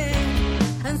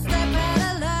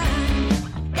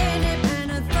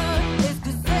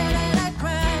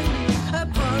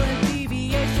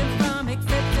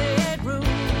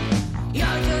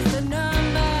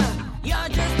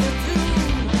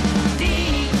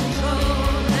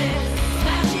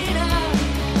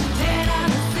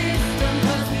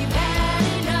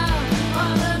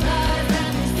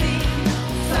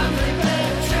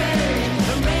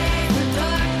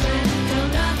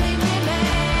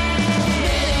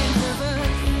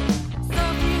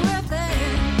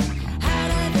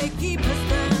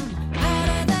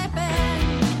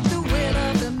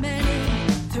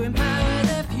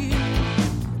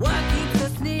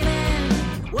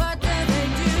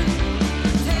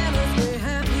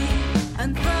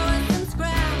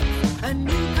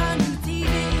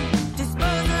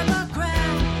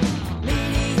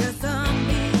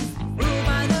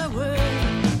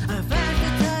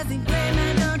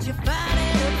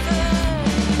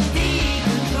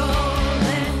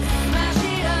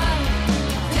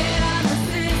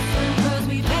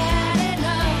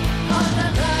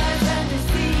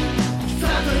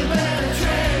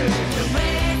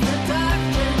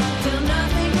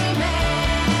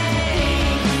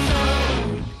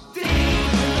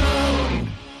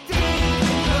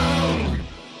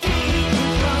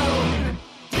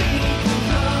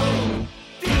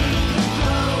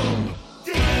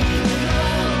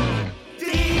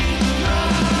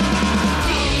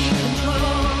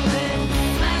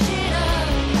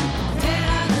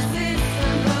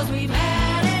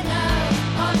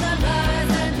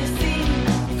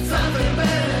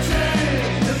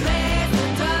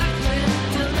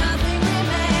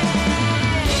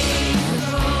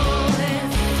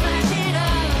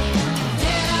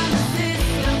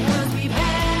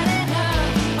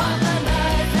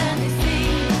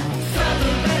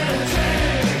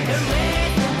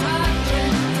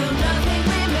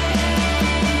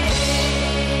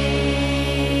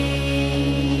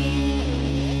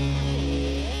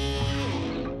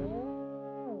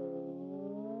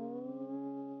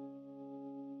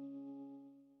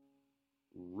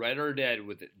Red or Dead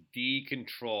with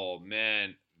D-Control.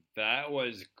 Man, that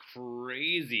was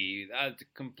crazy. That's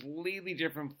completely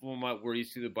different from what we're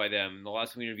used to by them. The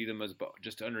last time we interviewed them was about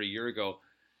just under a year ago.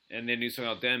 And then new song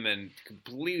out them, and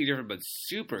completely different, but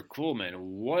super cool, man.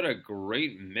 What a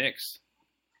great mix.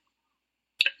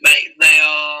 Mate, they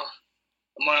are...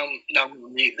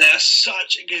 they are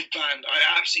such a good band.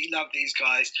 I absolutely love these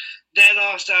guys. Their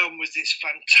last album was this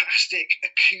fantastic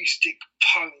acoustic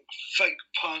punk, folk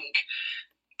punk,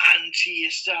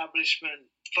 anti-establishment,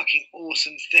 fucking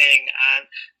awesome thing. And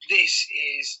this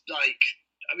is like,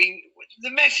 I mean,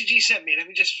 the message he sent me. Let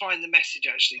me just find the message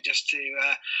actually, just to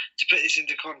put this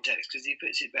into context, because he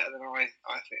puts it better than I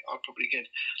think I probably could.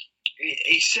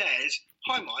 He says,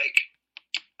 "Hi Mike."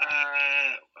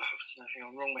 No, hang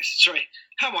on, wrong message. Sorry.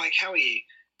 Hi Mike, how are you?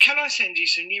 Can I send you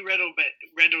some new Red or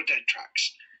Dead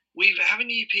tracks? We have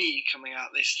an EP coming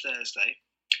out this Thursday.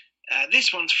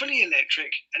 This one's fully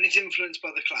electric and it's influenced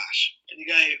by The Clash. And you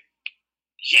go,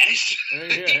 yes.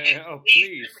 Oh,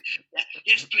 please.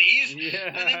 Yes, please.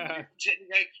 Yeah. And then you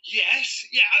go, yes,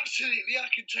 yeah, absolutely. I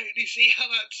can totally see how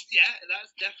that's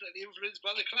definitely influenced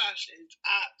by The Clash. It's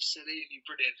absolutely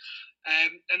brilliant.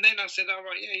 And then I said, all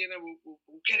right, yeah, we'll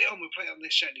get it on. We'll play it on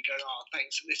this show. And he goes, oh,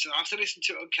 thanks. Listen, I have to listen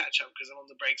to it on catch up because I'm on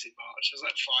the Brexit march. I was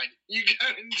like, fine, you go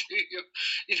and do your,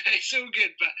 it's all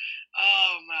good. But,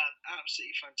 oh man,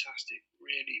 absolutely fantastic.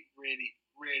 Really, really,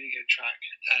 really good track.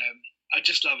 I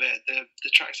just love it.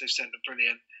 The tracks they've sent are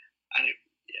brilliant. And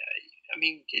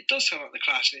it does sound like The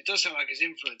Clash, and it does sound like it's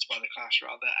influenced by The Clash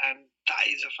rather. And that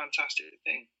is a fantastic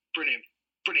thing. Brilliant,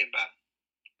 brilliant band.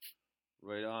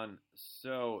 Right on.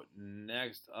 So,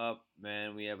 next up,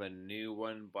 man, we have a new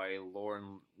one by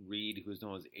Lauren Reed, who's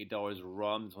known as $8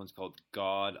 Rum. This one's called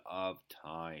God of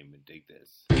Time. Dig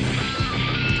this.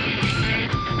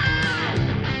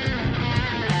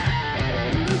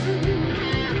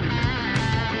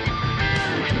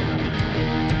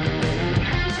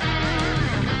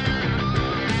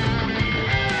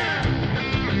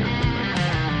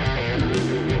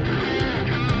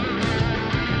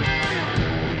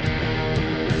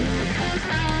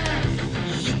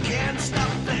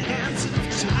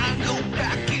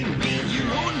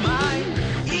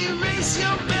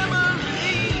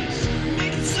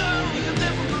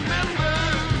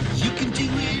 You can do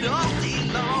it all day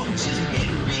long. Just hit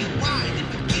rewind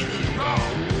and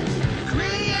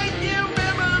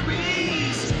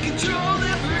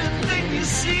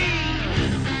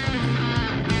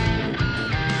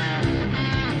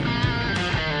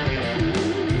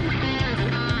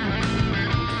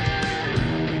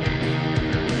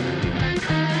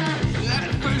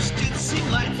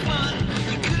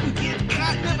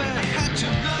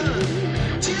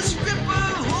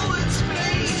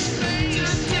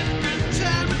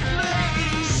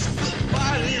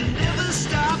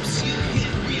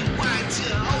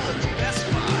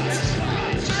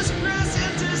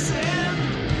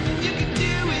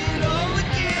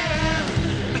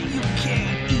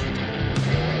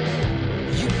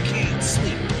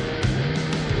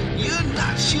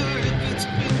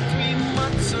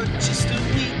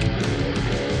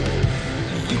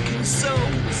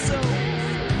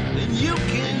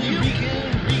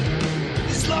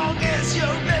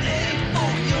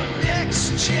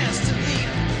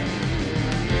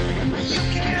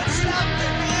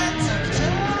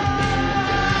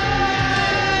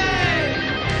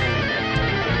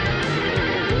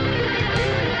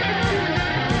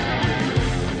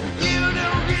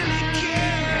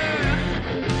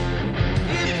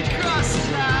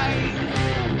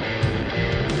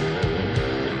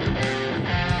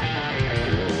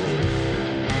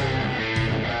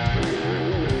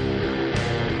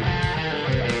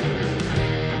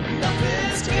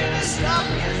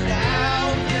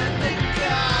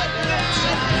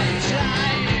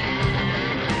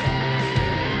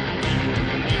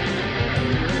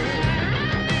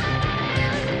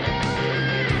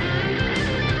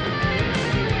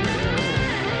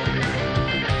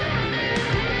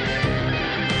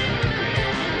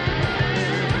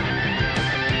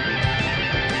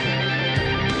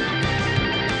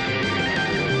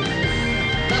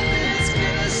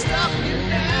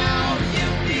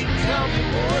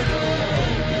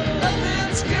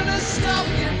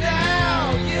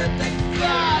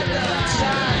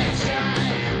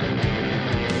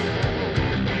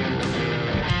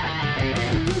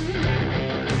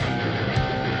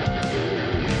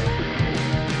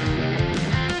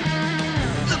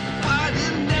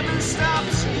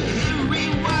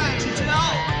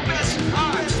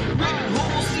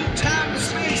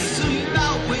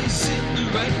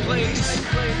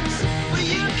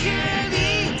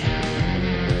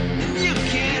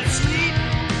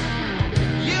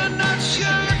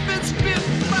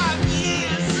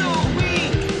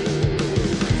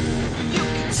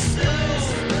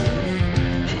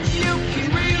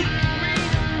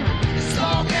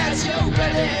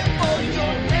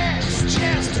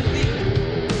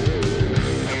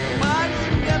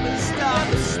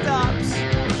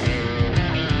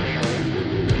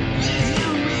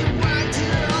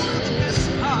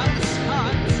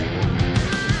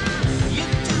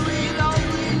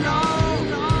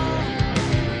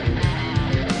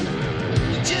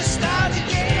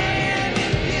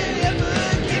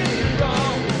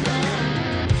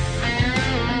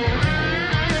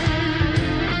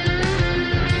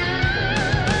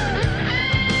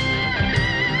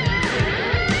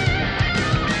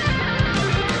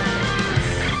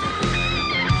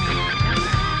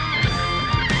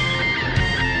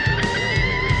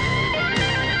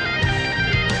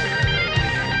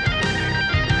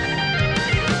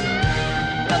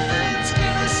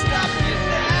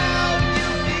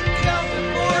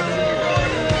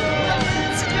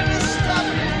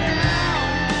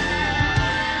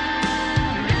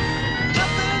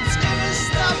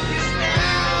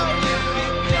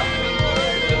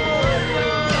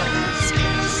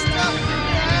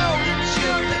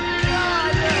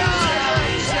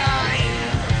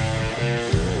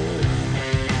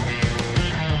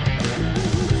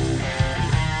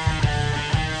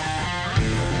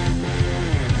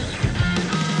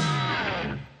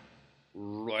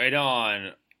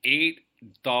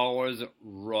 $8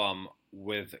 rum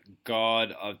with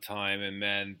God of Time. And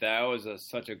man, that was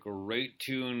such a great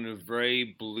tune,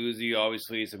 very bluesy,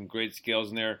 obviously, some great scales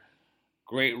in there.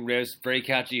 Great riffs, very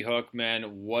catchy hook,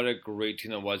 man. What a great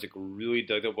tune that was. I really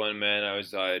dug that one, man. I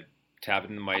was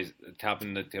tapping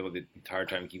the table the entire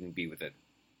time, keeping beat with it.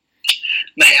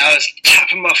 Mate, I was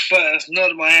tapping my foot, I was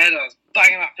nodding my head, I was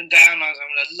banging up and down, I was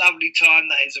having a lovely time.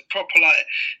 That is a proper, like,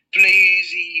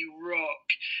 bluesy rock,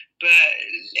 but a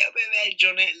little bit of edge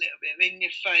on it, a little bit of in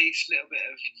your face, a little bit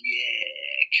of,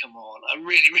 yeah, come on. I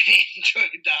really, really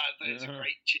enjoyed that. I thought it was a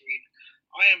great tune.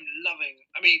 I am loving,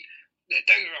 I mean, don't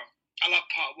get me wrong, I love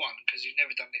part one because you've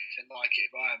never done anything like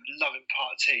it, but I am loving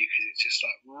part two because it's just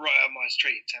like right on my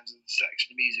street in terms of the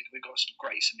selection of music. We've got some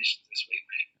great submissions this week,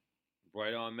 mate.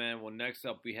 Right on, man. Well, next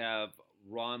up we have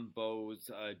Ron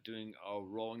Bowes doing a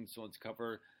Rolling Stones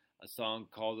cover, a song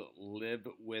called Live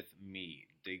With Me.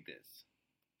 Dig this.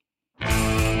 I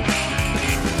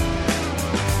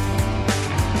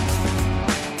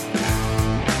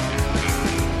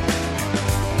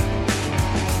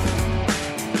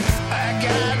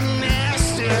got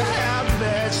nasty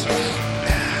habits.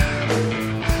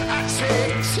 I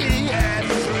take tea at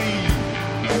 3.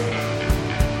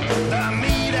 The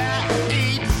meat I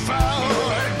eat for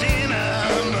dinner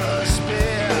must be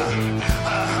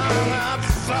hung up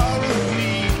for a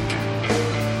week.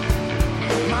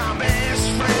 My bed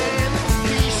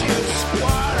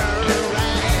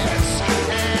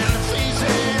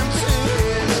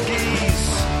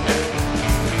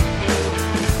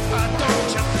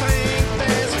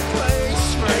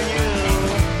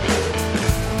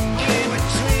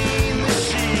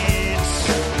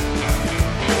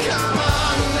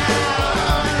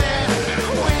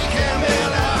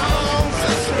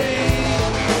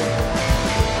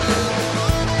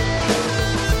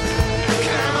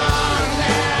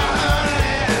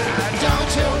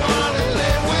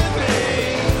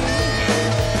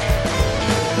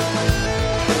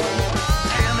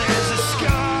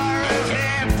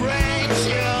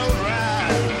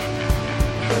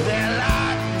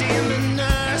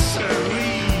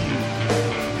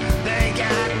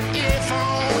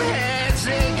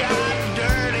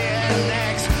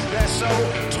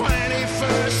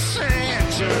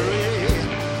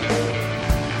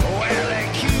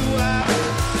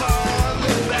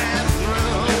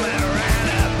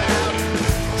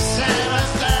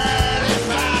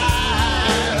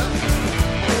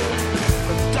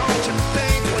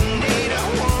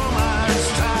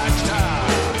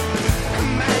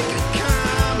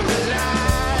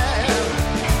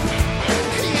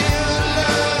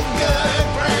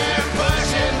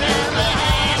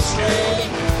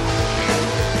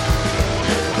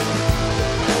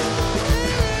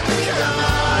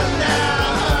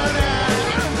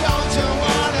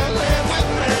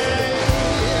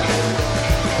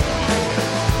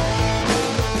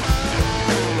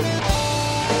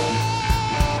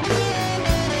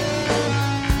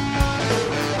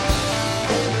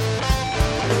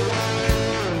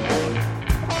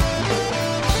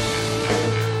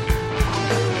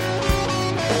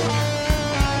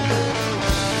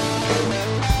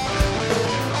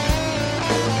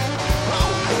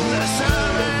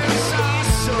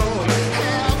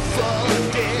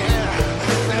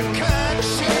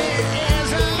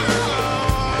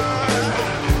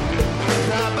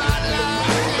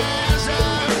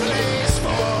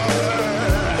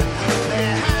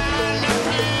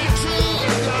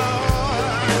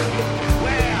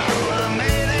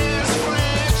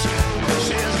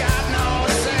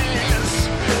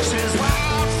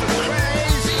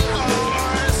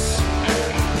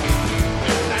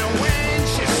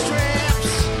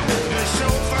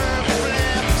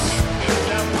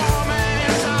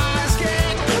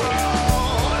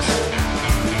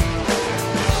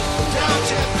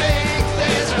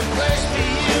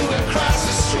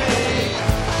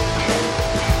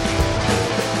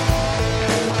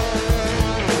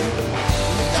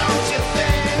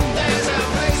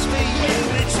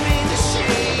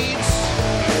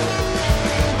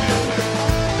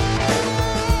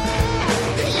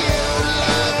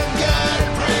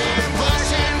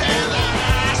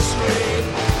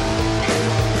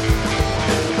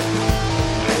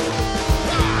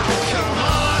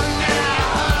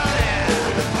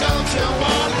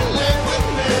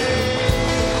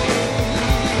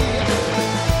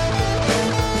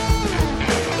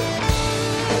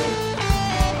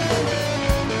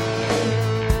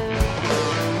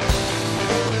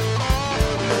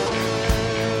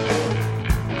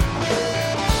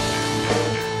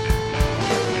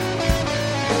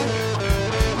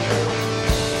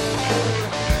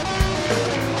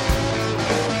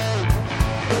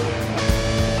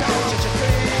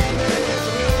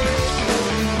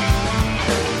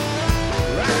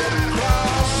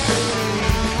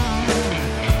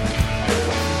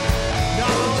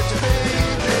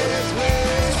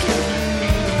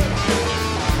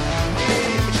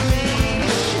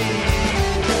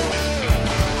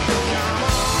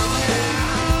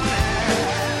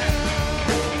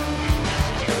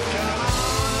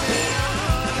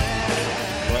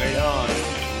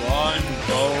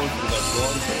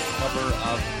cover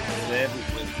of Live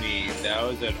With Me. That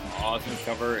was an awesome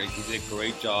cover, and he did a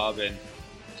great job, and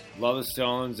love the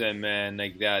Stones, and man,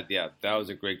 like that, yeah, that was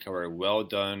a great cover. Well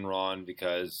done, Ron,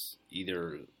 because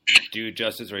either do it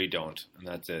justice or you don't, and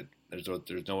that's it. There's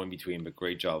no in between, but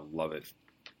great job, love it.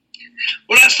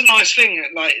 Well, that's the nice thing.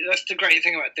 Like, that's the great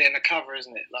thing about doing a cover,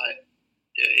 isn't it?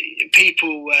 Like,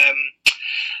 people.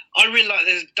 I really like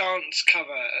this dance cover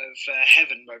of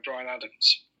Heaven by Bryan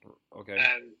Adams. Okay.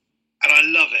 And I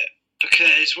love it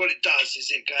because what it does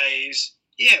is it goes,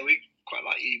 yeah, we quite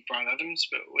like you, Bryan Adams,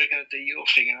 but we're going to do your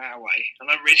thing in our way. And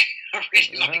I really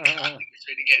like that. I think it's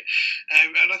really good.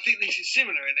 And I think this is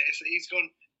similar in it. So he's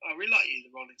gone, I really like you,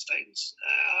 the Rolling Stones.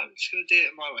 I'm just going to do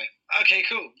it my way. Okay,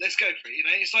 cool. Let's go for it. You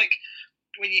know, it's like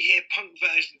when you hear punk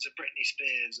versions of Britney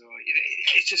Spears, or you know,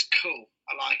 it's just cool.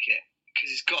 I like it because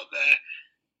it's got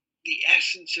the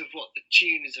essence of what the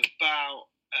tune is about,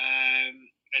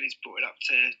 and he's brought it up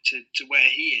to where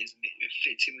he is, and it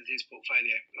fits in with his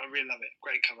portfolio. And I really love it.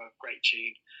 Great cover, great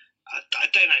tune. I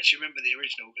don't actually remember the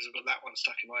original because I've got that one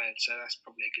stuck in my head, so that's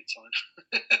probably a good sign.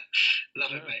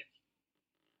 Love it, mate.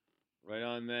 Right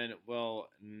on, then. Well,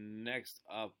 next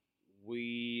up,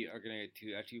 we are going to get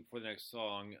to, actually, for the next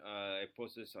song, I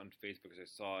posted this on Facebook because I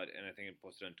saw it, and I think I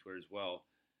posted it on Twitter as well.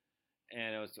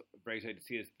 And I was very excited to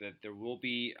see this, that there will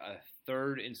be a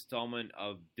third installment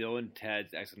of Bill and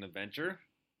Ted's Excellent Adventure.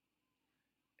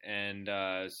 And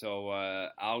so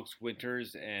Alex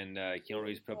Winters and Keanu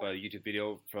Reeves put up a YouTube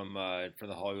video from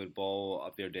the Hollywood Bowl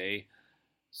up their day.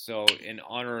 So in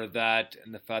honor of that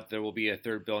and the fact that there will be a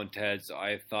third Bill and Ted's,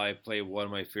 I thought I'd play one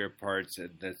of my favorite parts.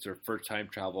 That's their first time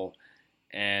travel.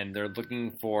 And they're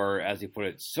looking for, as they put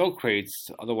it, Socrates,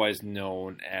 otherwise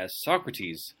known as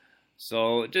Socrates.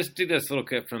 So just do this little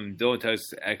clip from Bill and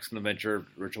Ted's Excellent Adventure,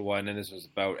 Virtual 1, and this was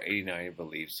about 89, I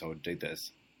believe. So dig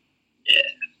this. Yeah.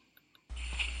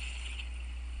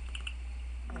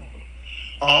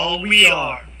 All we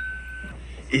are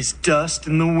is dust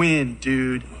in the wind,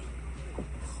 dude.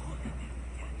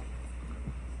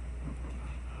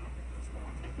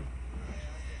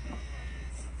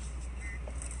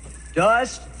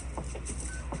 Dust,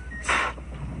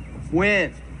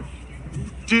 wind,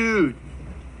 dude.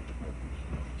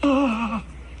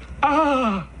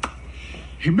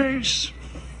 Himes,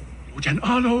 hujan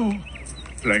alo,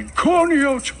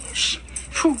 Blanconiotos.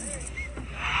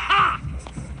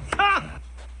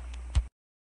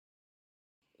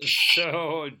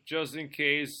 So, just in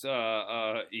case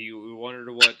you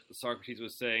wondered what Socrates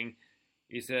was saying,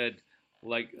 he said,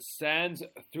 like sands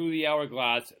through the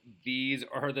hourglass, these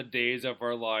are the days of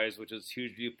our lives, which was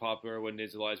hugely popular when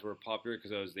Days of Our Lives were popular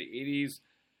because it was the 80s.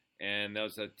 And that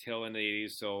was a tail in the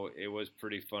 80s, so it was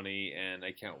pretty funny, and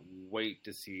I can't wait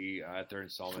to see a third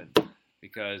installment,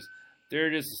 because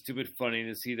they're just stupid funny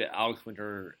to see that Alex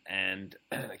Winter and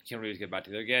Keanu Reeves get back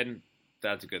together again.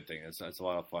 That's a good thing. That's a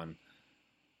lot of fun.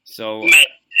 So mate,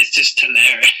 it's just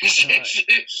hilarious.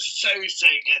 It's so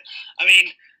good. I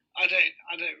mean, I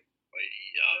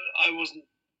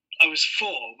was 4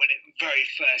 when it very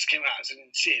first came out, so I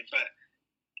didn't see it, but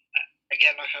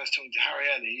again, like I was talking to Harry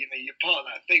earlier, you know, you're part of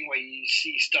that thing where you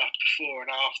see stuff before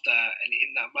and after, and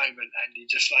in that moment, and you're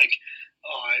just like,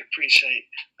 oh, I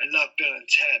love Bill and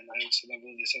Ted, and I also love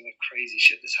all this other crazy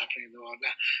shit that's happening in the world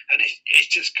now, and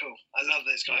it's just cool. I love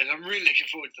those guys. I'm really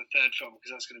looking forward to the third film,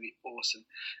 because that's going to be awesome.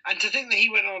 And to think that he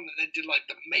went on and then did, like,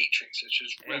 The Matrix, which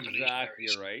was revolutionary.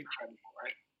 Exactly, right? Incredible,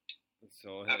 right?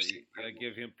 So I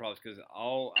give him props, because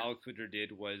all Alex Winter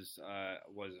did was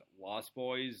Lost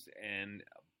Boys and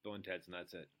Bill and Ted's, and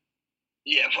that's it.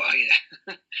 Yeah, well,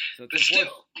 yeah. So but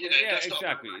still, you know, yeah,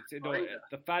 exactly.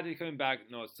 The fact that he's coming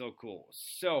back, no, it's so cool.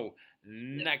 So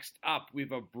next up, we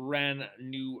have a brand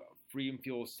new Freedom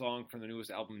Fuel song from the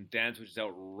newest album, Dance, which is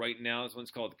out right now. This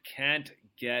one's called Can't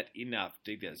Get Enough.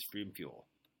 Dig this, Freedom Fuel.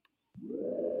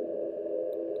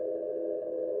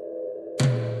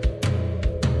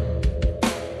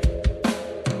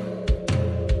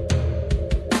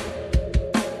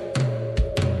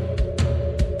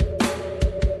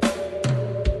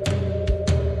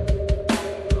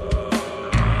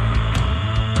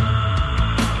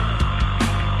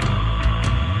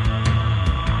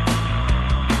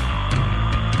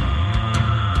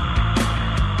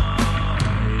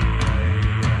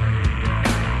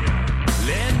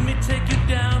 Let me take you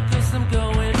down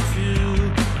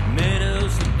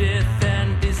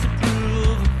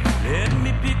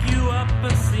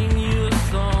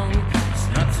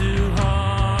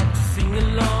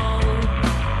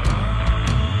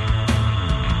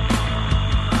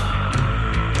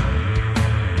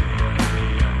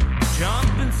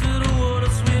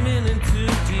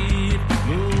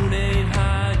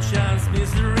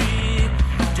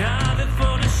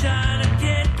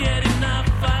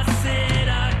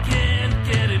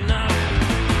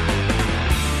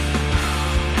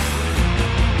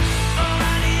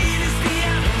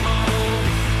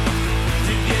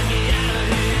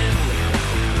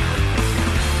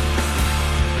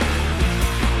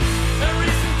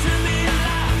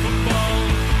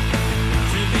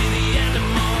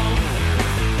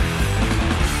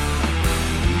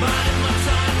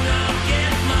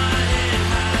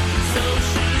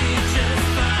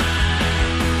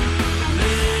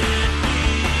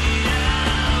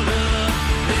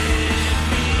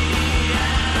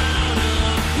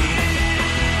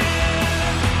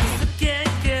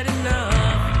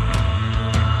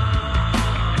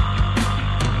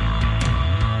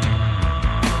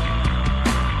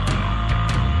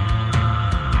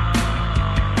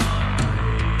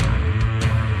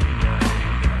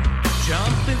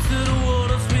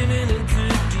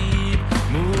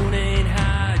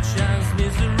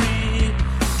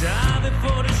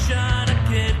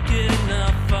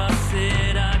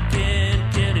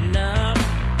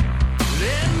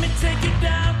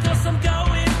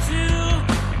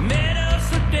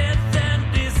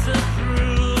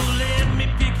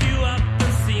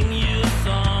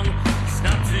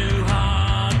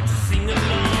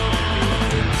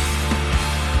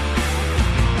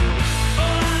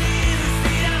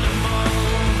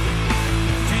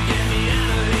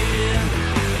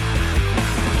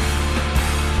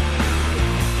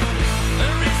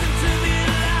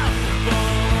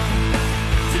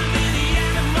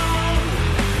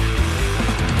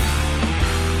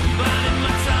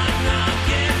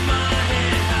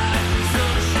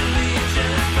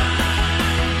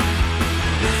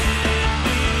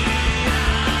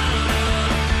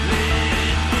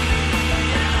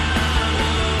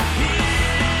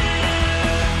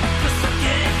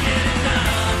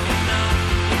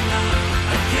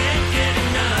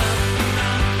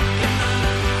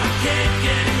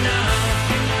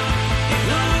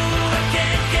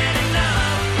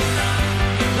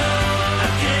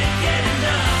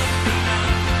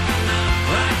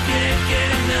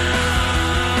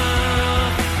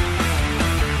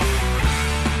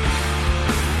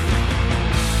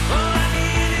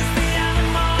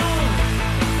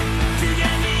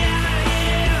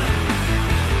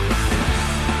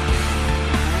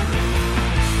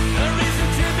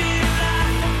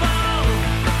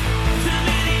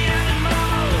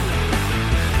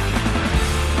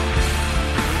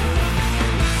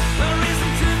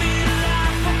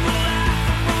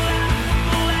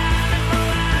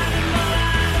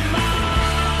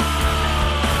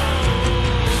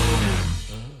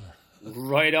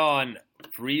Right on.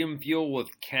 Freedom Fuel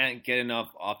with Can't Get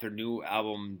Enough off their new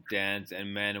album Dance,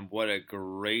 and man, what a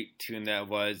great tune that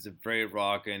was. Very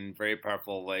rockin', very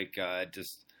powerful, like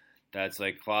that's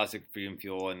like classic Freedom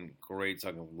Fuel and great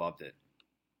song. I loved it.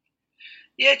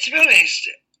 Yeah, to be honest,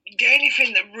 the only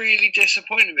thing that really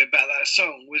disappointed me about that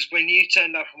song was when you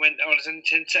turned up and went, "Oh, there's only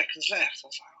 10 seconds left." I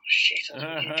was like, "Oh shit!" I was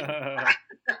really enjoying that.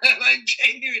 I'm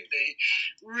genuinely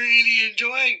really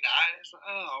enjoying that. And it's like,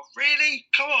 "Oh, really?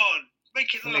 Come on,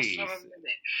 make it last another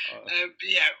minute." But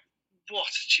yeah,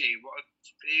 what a tune!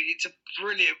 It's a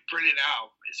brilliant, brilliant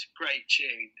album. It's a great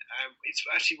tune. It's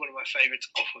actually one of my favourites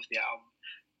off of the album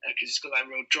because it's got that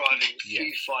real driving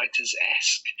Foo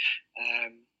Fighters-esque.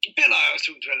 A bit like I was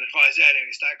talking to Ellen Advice earlier,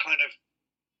 it's that kind of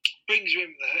brings you in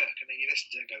with the hook, and then you listen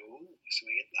to it and go, "Ooh, there's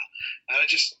something in that." And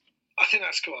I think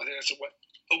that's cool. I think that's a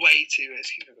way to,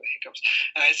 excuse me, I've got hiccups.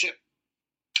 It's a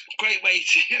great way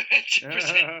to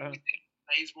present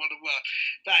today's modern world.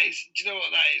 That is, do you know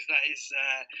what that is?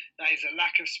 That is a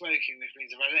lack of smoking, which means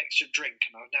I've had an extra drink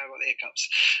and I've now got the hiccups.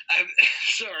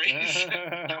 Sorry.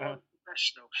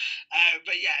 Professional.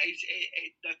 But yeah,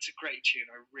 that's a great tune.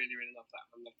 I really, really love that.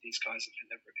 I love these guys. I think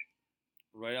they're brilliant.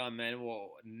 Right on, man.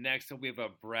 Well, next up we have a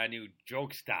brand new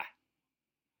Jokesta.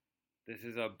 This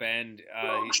is a band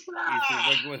he's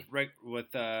been working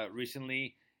with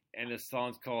recently, and the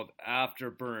song's called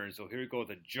Afterburn. So here we go,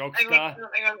 the Jokesta.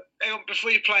 Hang on.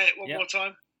 Before you play it, one more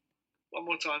time.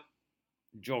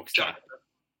 Jokesta.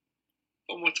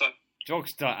 One more time.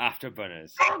 Jokesta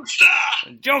Afterburners.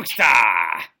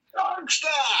 Jokesta!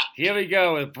 Here we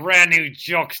go with brand new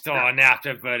Jokesta on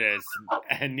Afterburners.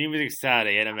 And new music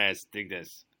Saturday, NMS. Dig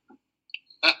this.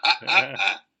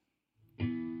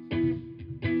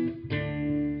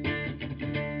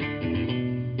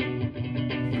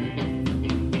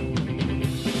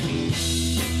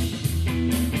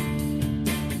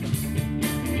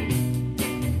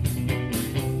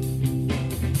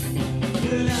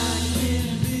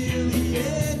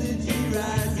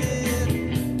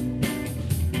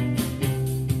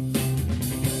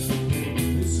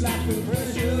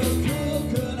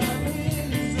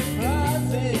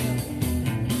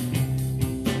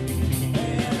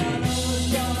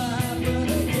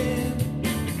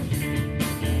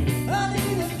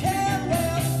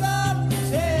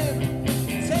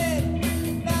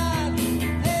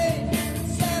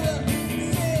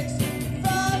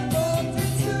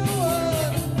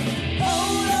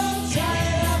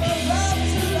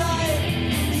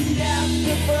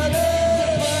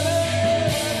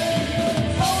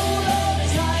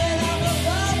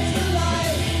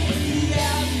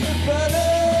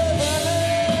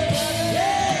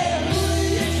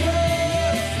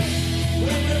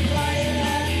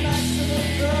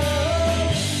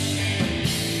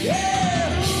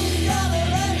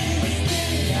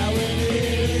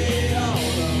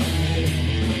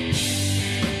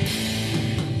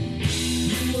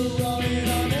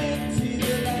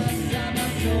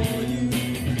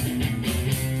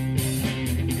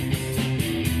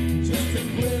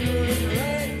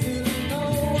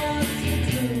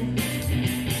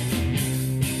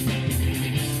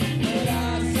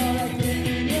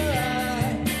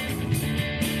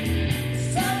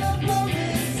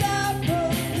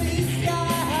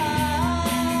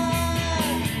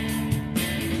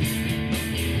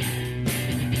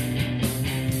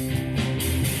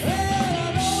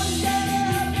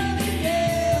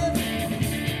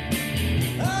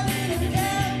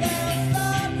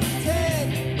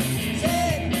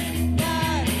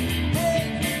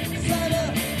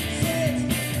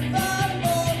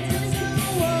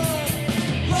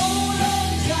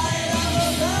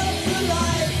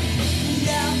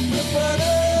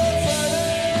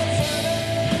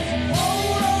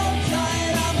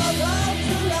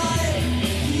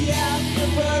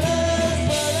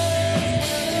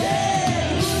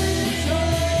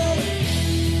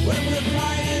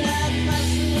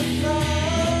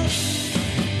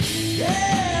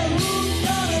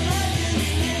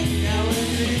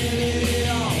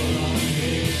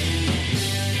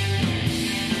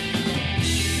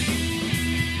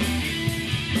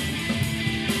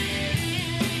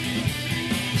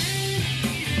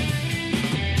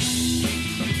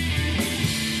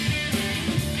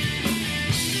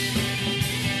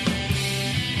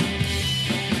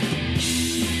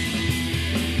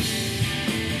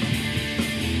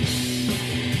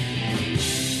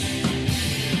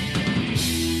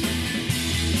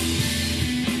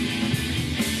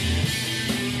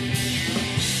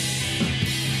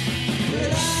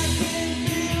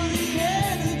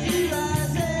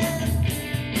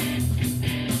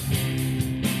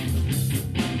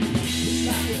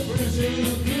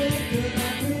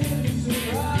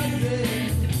 Surprising.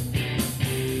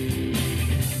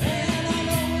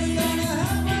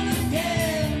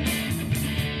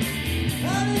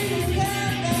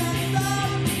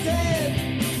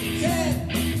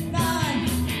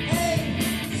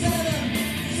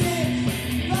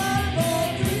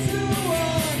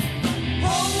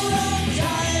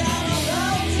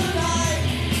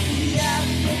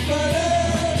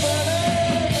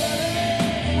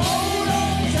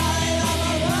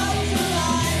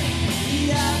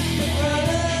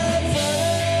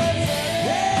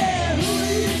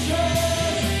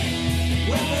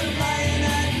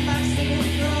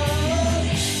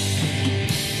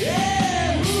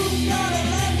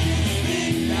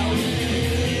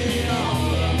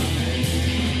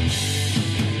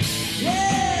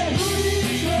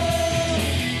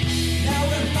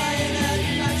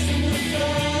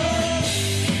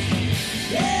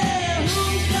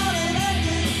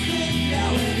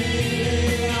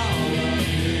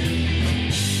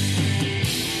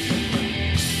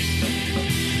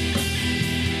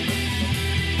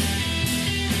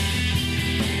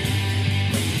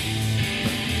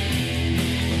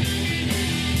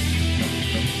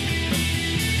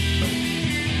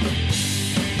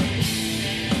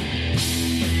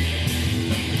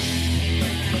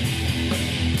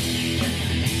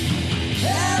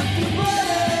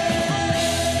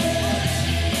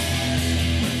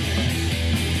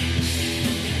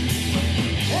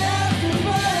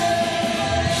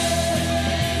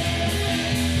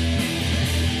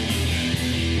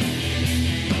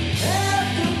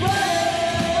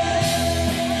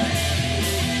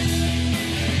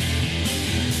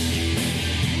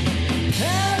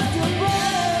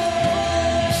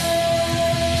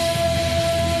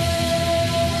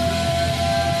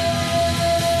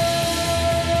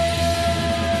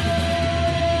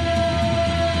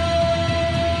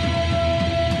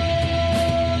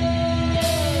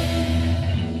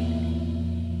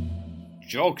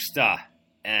 Jokesta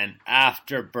and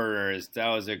Afterburners. That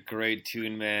was a great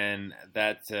tune, man.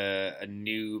 That's a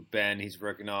new band he's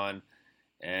working on,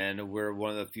 and we're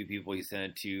one of the few people he sent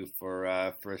it to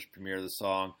for first premiere of the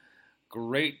song.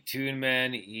 Great tune,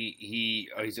 man.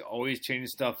 He's always changing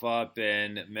stuff up,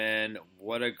 and man,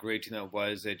 what a great tune that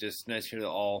was. It just nice to hear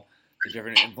all the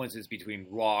different influences between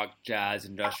rock, jazz,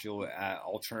 industrial,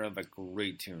 alternative. A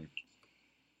great tune.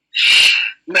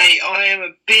 Mate, I am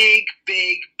a big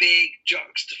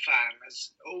Jokesta fan,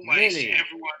 as almost Really?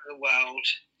 everyone in the world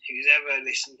who's ever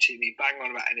listened to me bang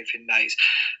on about anything knows.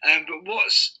 But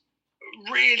what's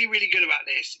really good about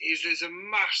this is there's a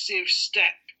massive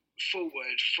step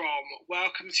forward from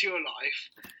Welcome to Your Life,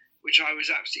 which I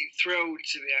was absolutely thrilled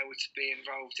to be able to be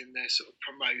involved in the sort of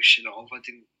promotion of.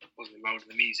 Wasn't involved in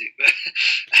the music, but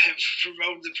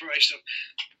involved in the promotion of.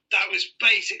 That was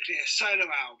basically a solo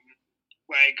album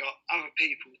where I got other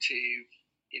people to,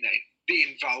 be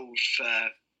involved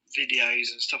for videos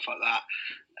and stuff like that.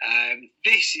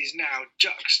 This is now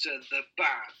Jokesta the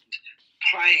band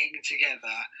playing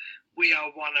together. We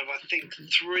are one of, I think,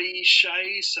 3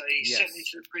 shows. So he sent it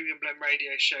to the Premium Blend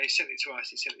Radio show, he sent it to us,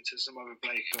 he sent it to some other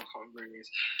bloke who I can't remember who he is,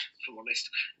 if I'm honest.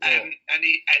 And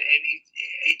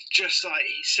it's just like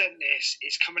he sent this.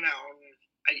 It's coming out on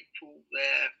April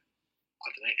there. I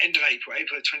don't know, end of April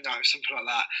 29th, something like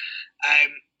that.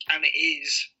 And it is,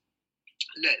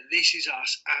 look, this is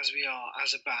us as we are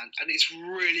as a band, and it's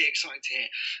really exciting to hear.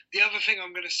 The other thing I'm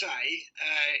going to say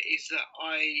is that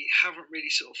I haven't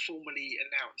really sort of formally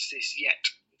announced this yet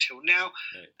until now,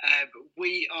 but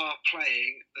we are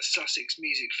playing the Sussex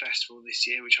Music Festival this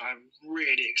year, which I'm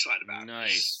really excited about.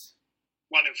 Nice.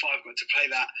 1 in 5 got to play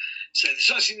that. So the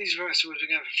Sussex Music Festival has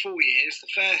been going for 4 years.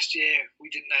 The first year we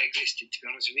didn't know existed, to be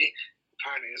honest with you.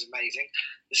 Apparently it was amazing.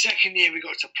 The second year we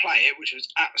got to play it, which was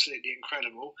absolutely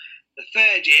incredible. The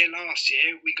third year, last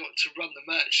year, we got to run the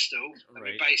merch stall, and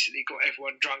we basically got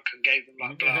everyone drunk and gave them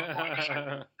like blow up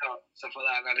microphones, stuff like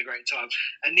that, and had a great time.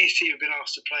 And this year we've been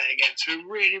asked to play it again, so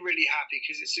we're really happy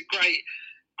because it's a great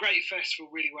festival,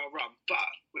 really well run.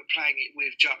 But we're playing it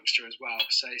with Jokesta as well,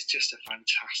 so it's just a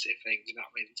fantastic thing. Do you know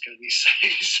what I mean? It's going to be so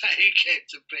good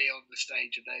to be on the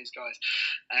stage with those guys.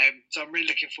 So I'm really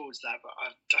looking forward to that. But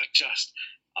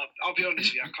I'll be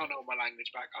honest with you, I can't hold my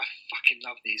language back. I fucking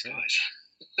love these guys.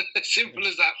 Simple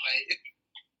as that, mate.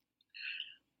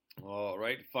 All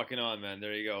right, fucking on, man.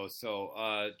 There you go. So,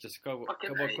 just a couple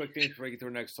quick things before we get to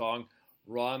our next song.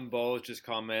 Ron Bowles just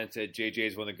commented, JJ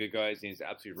is one of the good guys, and he's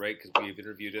absolutely right because we've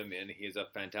interviewed him, and he's a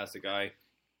fantastic guy.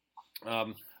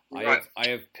 I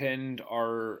have pinned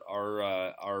our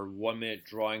 1 minute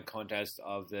drawing contest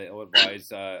of the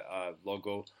Ill-Advised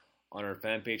logo on our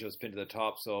fan page. It was pinned to the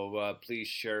top, so please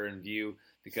share and view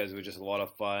because it was just a lot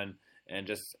of fun. And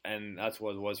that's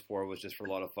what it was for. It was just for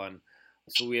a lot of fun.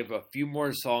 So we have a few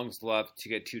more songs left to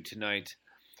get to tonight.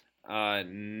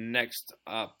 Next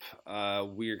up,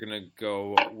 we're gonna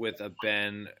go with a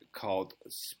band called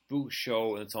Spook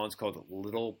Show, and the song's called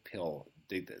Little Pill.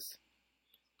 Dig this.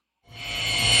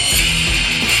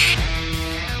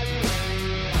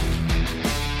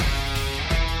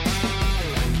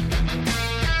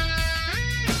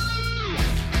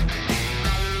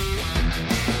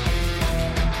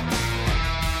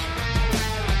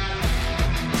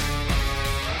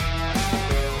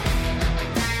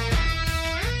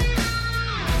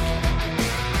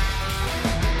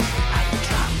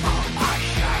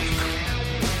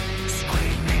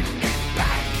 Screaming in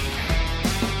pain,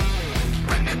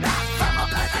 bringing back from a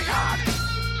better yard.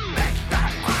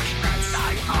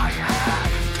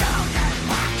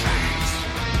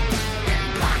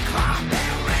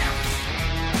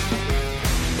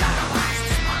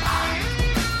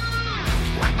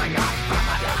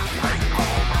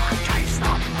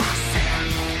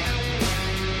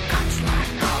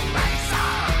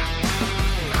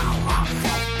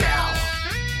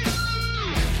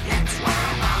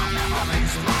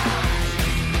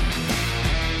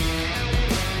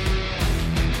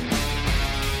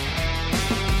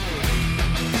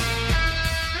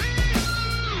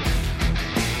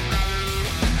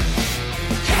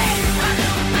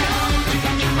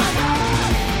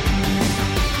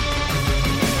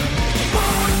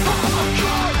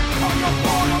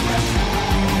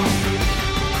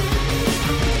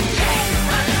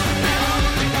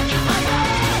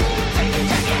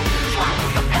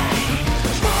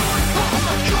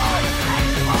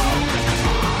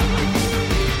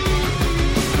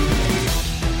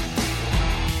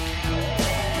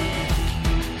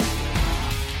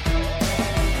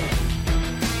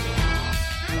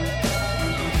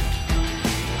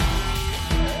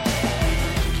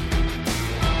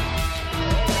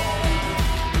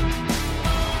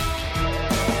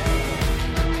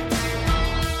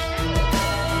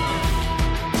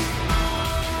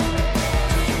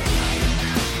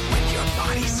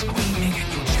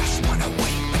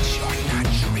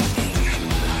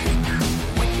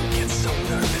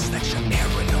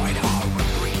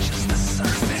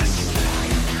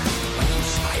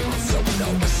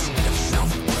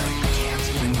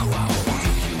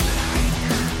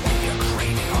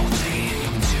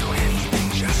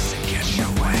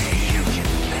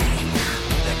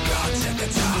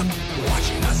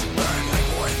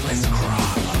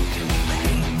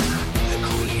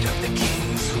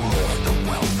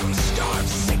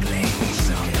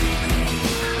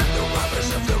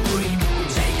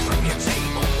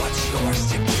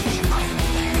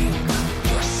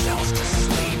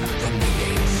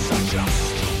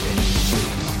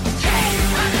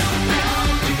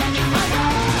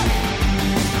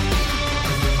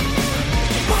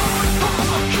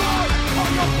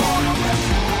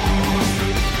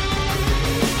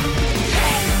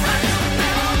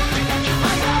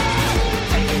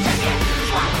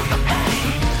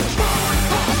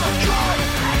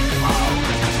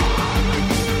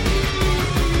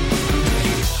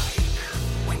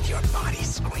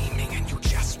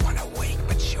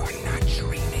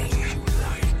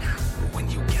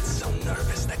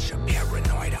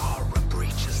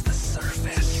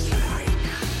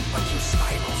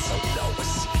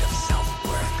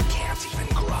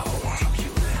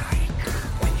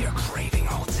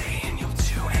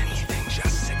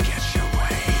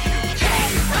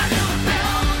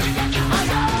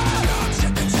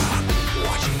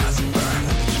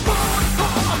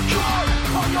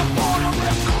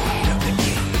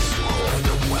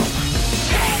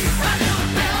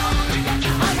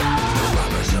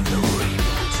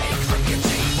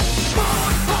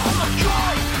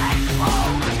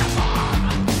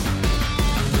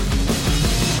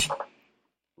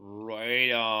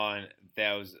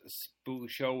 that was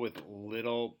Spook Show with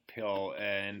Little Pill,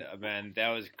 and man, that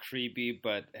was creepy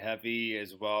but heavy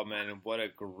as well, man. And what a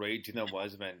great tune that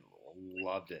was, man.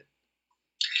 Loved it.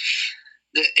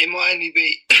 It might only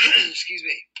be, excuse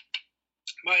me,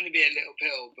 might only be a little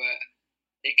pill, but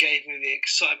it gave me the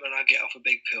excitement I get off a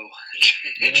big pill.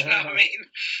 Do you know what I mean?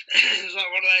 It's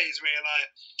like one of those where you're like,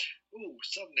 ooh,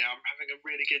 suddenly I'm having a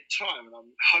really good time and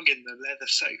I'm hugging the leather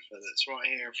sofa that's right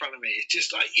here in front of me. It's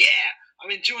just like, yeah,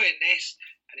 I'm enjoying this.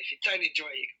 And if you don't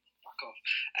enjoy it, you can fuck off.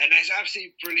 And it's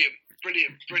absolutely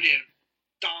brilliant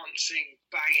dancing,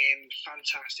 banging,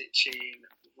 fantastic tune.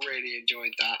 Really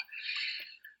enjoyed that.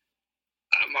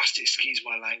 I must excuse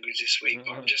my language this week,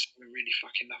 but I'm just having a really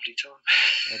fucking lovely time.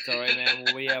 That's all right, man.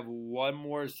 Well, we have one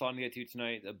more song to get to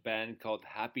tonight, a band called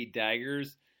Happy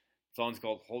Daggers. The song's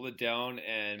called Hold It Down,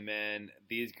 and man,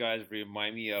 these guys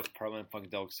remind me of Parliament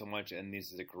Funkadelic so much, and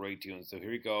this is a great tune. So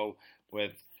here we go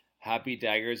with Happy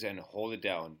Daggers and Hold It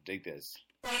Down. Dig this.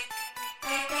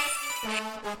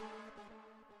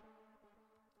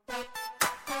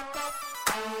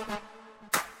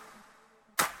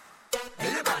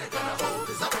 Anybody gonna hold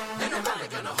us up? Anybody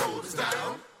gonna hold us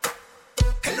down?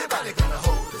 Anybody gonna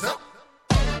hold us up?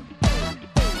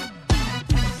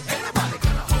 Anybody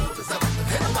gonna hold us up?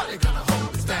 Anybody gonna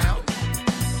hold us down?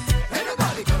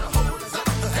 Anybody gonna hold us up?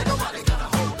 Anybody gonna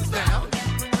hold us down?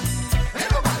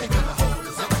 Anybody gonna hold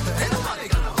us up? Anybody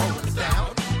gonna hold us down?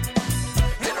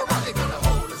 Anybody gonna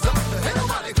hold us up?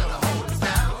 Anybody gonna hold us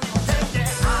down? Take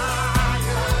it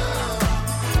higher.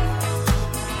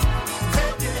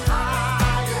 Take it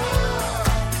higher.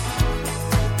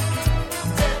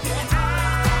 Take it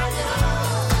higher.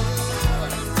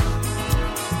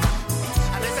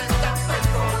 And this is the place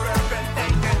for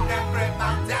everything and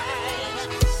everybody.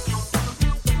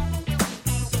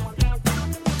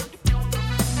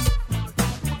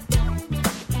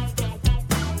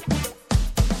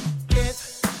 If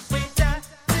we die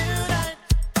tonight,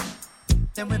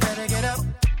 then we better get up.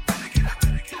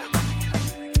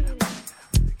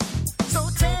 So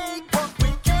take what we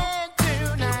can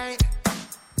tonight,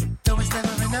 though it's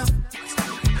never enough.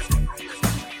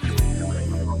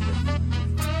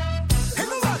 Ain't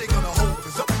nobody gonna hold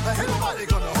us up. Ain't nobody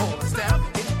gonna hold us down.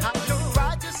 It's time to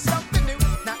ride to something new,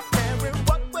 not caring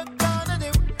what we're gonna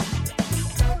do.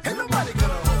 Ain't nobody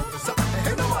gonna hold us up.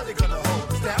 Ain't nobody gonna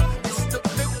hold us down. It's the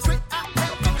victory I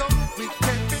have to go. We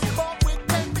can be more, we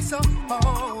can be some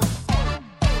more.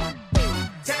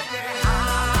 Take it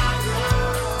higher.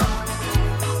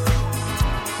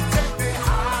 Take me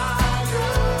higher.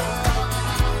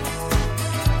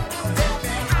 Take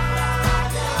me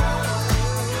higher.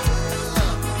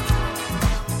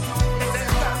 This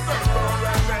is the place for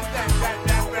everything and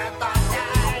everybody.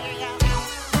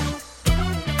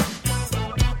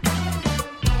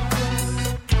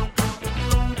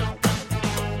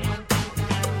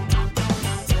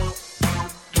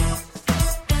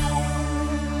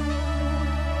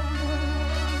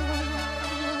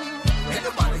 Ain't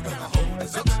nobody gonna hold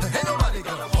us up. Ain't nobody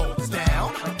gonna hold us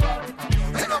down.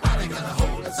 Ain't nobody gonna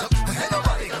hold us up. Ain't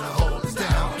nobody gonna hold us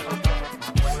down.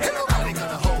 Ain't nobody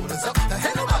gonna hold us up.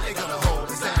 Ain't nobody gonna hold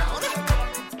us down.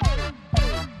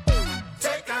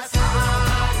 Take us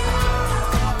higher.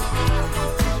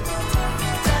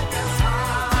 Take us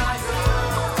higher.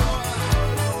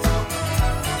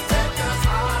 Take us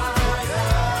higher.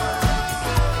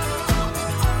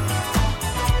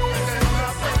 This is the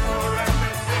place for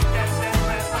everything and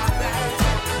everybody.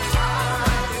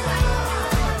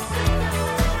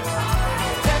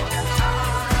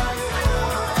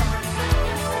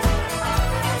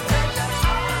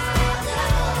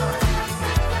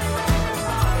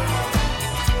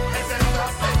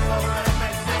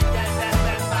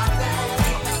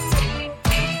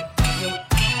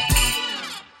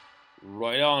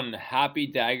 Right on, Happy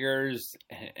Daggers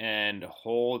and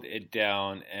Hold It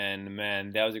Down. And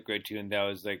man, that was a great tune. That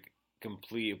was like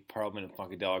complete Parliament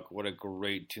Funkadelic. What a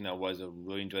great tune that was. I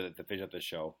really enjoyed it to finish up the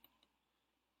show.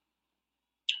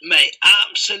 Mate,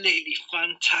 absolutely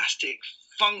fantastic,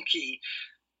 funky,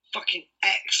 fucking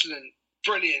excellent,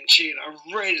 brilliant tune. I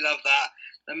really love that.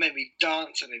 That made me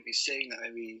dance, that made me sing, that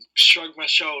made me shrug my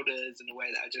shoulders in a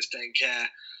way that I just don't care.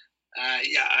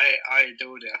 Yeah, I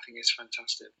adored it. I think it's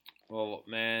fantastic. Well,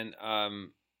 man, I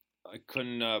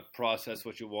couldn't process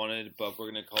what you wanted, but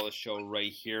we're going to call the show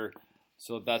right here.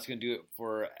 So that's going to do it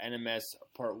for NMS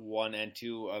Part 1 and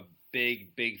 2. A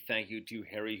big, big thank you to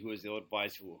Harry, who is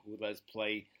ill-advised, who let us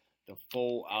play the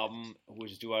full album,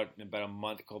 which is due out in about a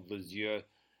month, called Les Yeux.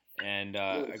 And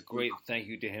a great thank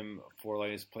you to him for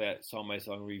letting us play that song by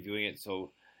song, reviewing it.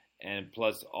 So and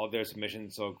plus all their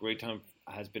submissions. So great time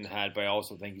has been had. But I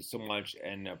also thank you so much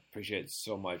and appreciate it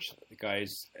so much,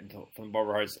 guys. And from the bottom of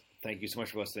our hearts, thank you so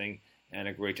much for listening, and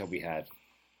a great time we had.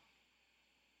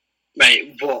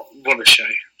 Mate, what a show.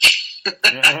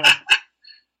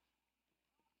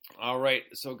 All right,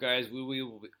 so guys, we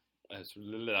will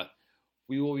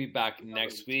be back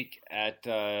next week at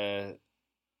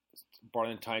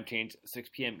barring time change, 6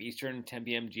 p.m. Eastern, 10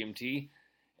 p.m. GMT.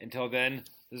 Until then,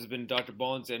 this has been Dr.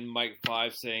 Bones and Mike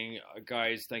 5 saying,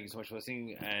 guys, thank you so much for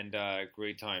listening, and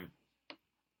great time.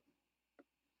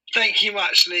 Thank you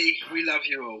much, Lee. We love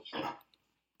you all.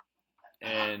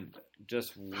 And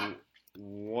just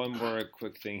one more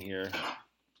quick thing here.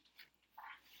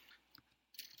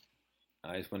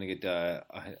 I just want to get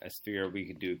I figure we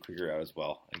could do Krieger out as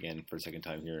well again for a second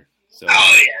time here. So,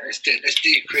 let's do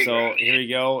Krieger. So here we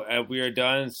go. We are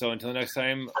done. So until next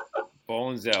time,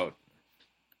 Bones out.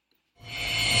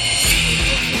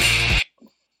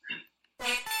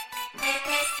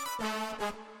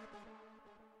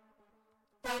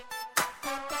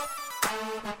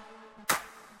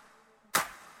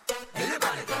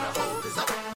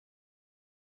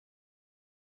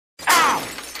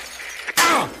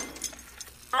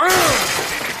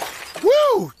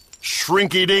 Woo!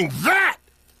 Shrinky-dink that!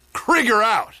 Krieger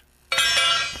out!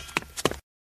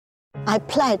 I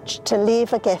pledge to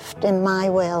leave a gift in my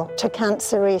will to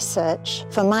cancer research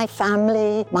for my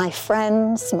family, my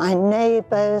friends, my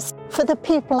neighbours, for the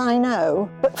people I know,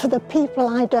 but for the people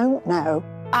I don't know.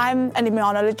 I'm an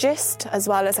immunologist as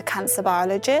well as a cancer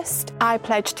biologist. I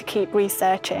pledge to keep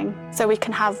researching so we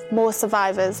can have more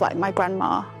survivors like my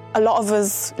grandma. A lot of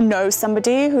us know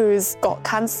somebody who's got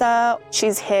cancer.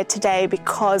 She's here today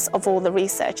because of all the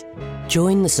research.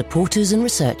 Join the supporters and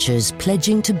researchers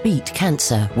pledging to beat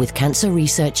cancer with Cancer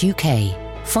Research UK.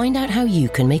 Find out how you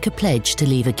can make a pledge to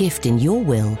leave a gift in your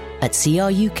will at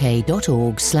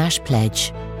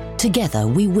cruk.org/pledge. Together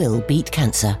we will beat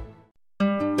cancer.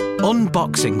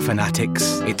 Unboxing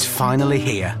fanatics, it's finally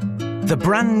here. The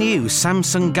brand new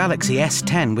Samsung Galaxy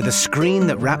S10 with a screen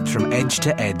that wraps from edge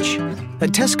to edge. At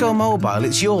Tesco Mobile,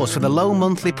 it's yours for the low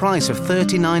monthly price of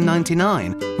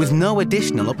 $39.99 with no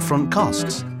additional upfront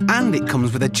costs. And it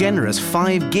comes with a generous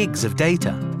 5 gigs of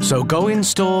data. So go in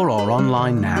store or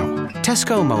online now.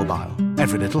 Tesco Mobile.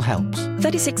 Every little helps.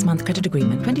 36-month credit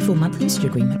agreement, 24-month usage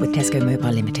agreement with Tesco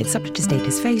Mobile Limited. Subject to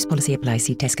status. Phase policy applies.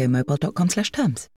 See tescomobile.com/terms.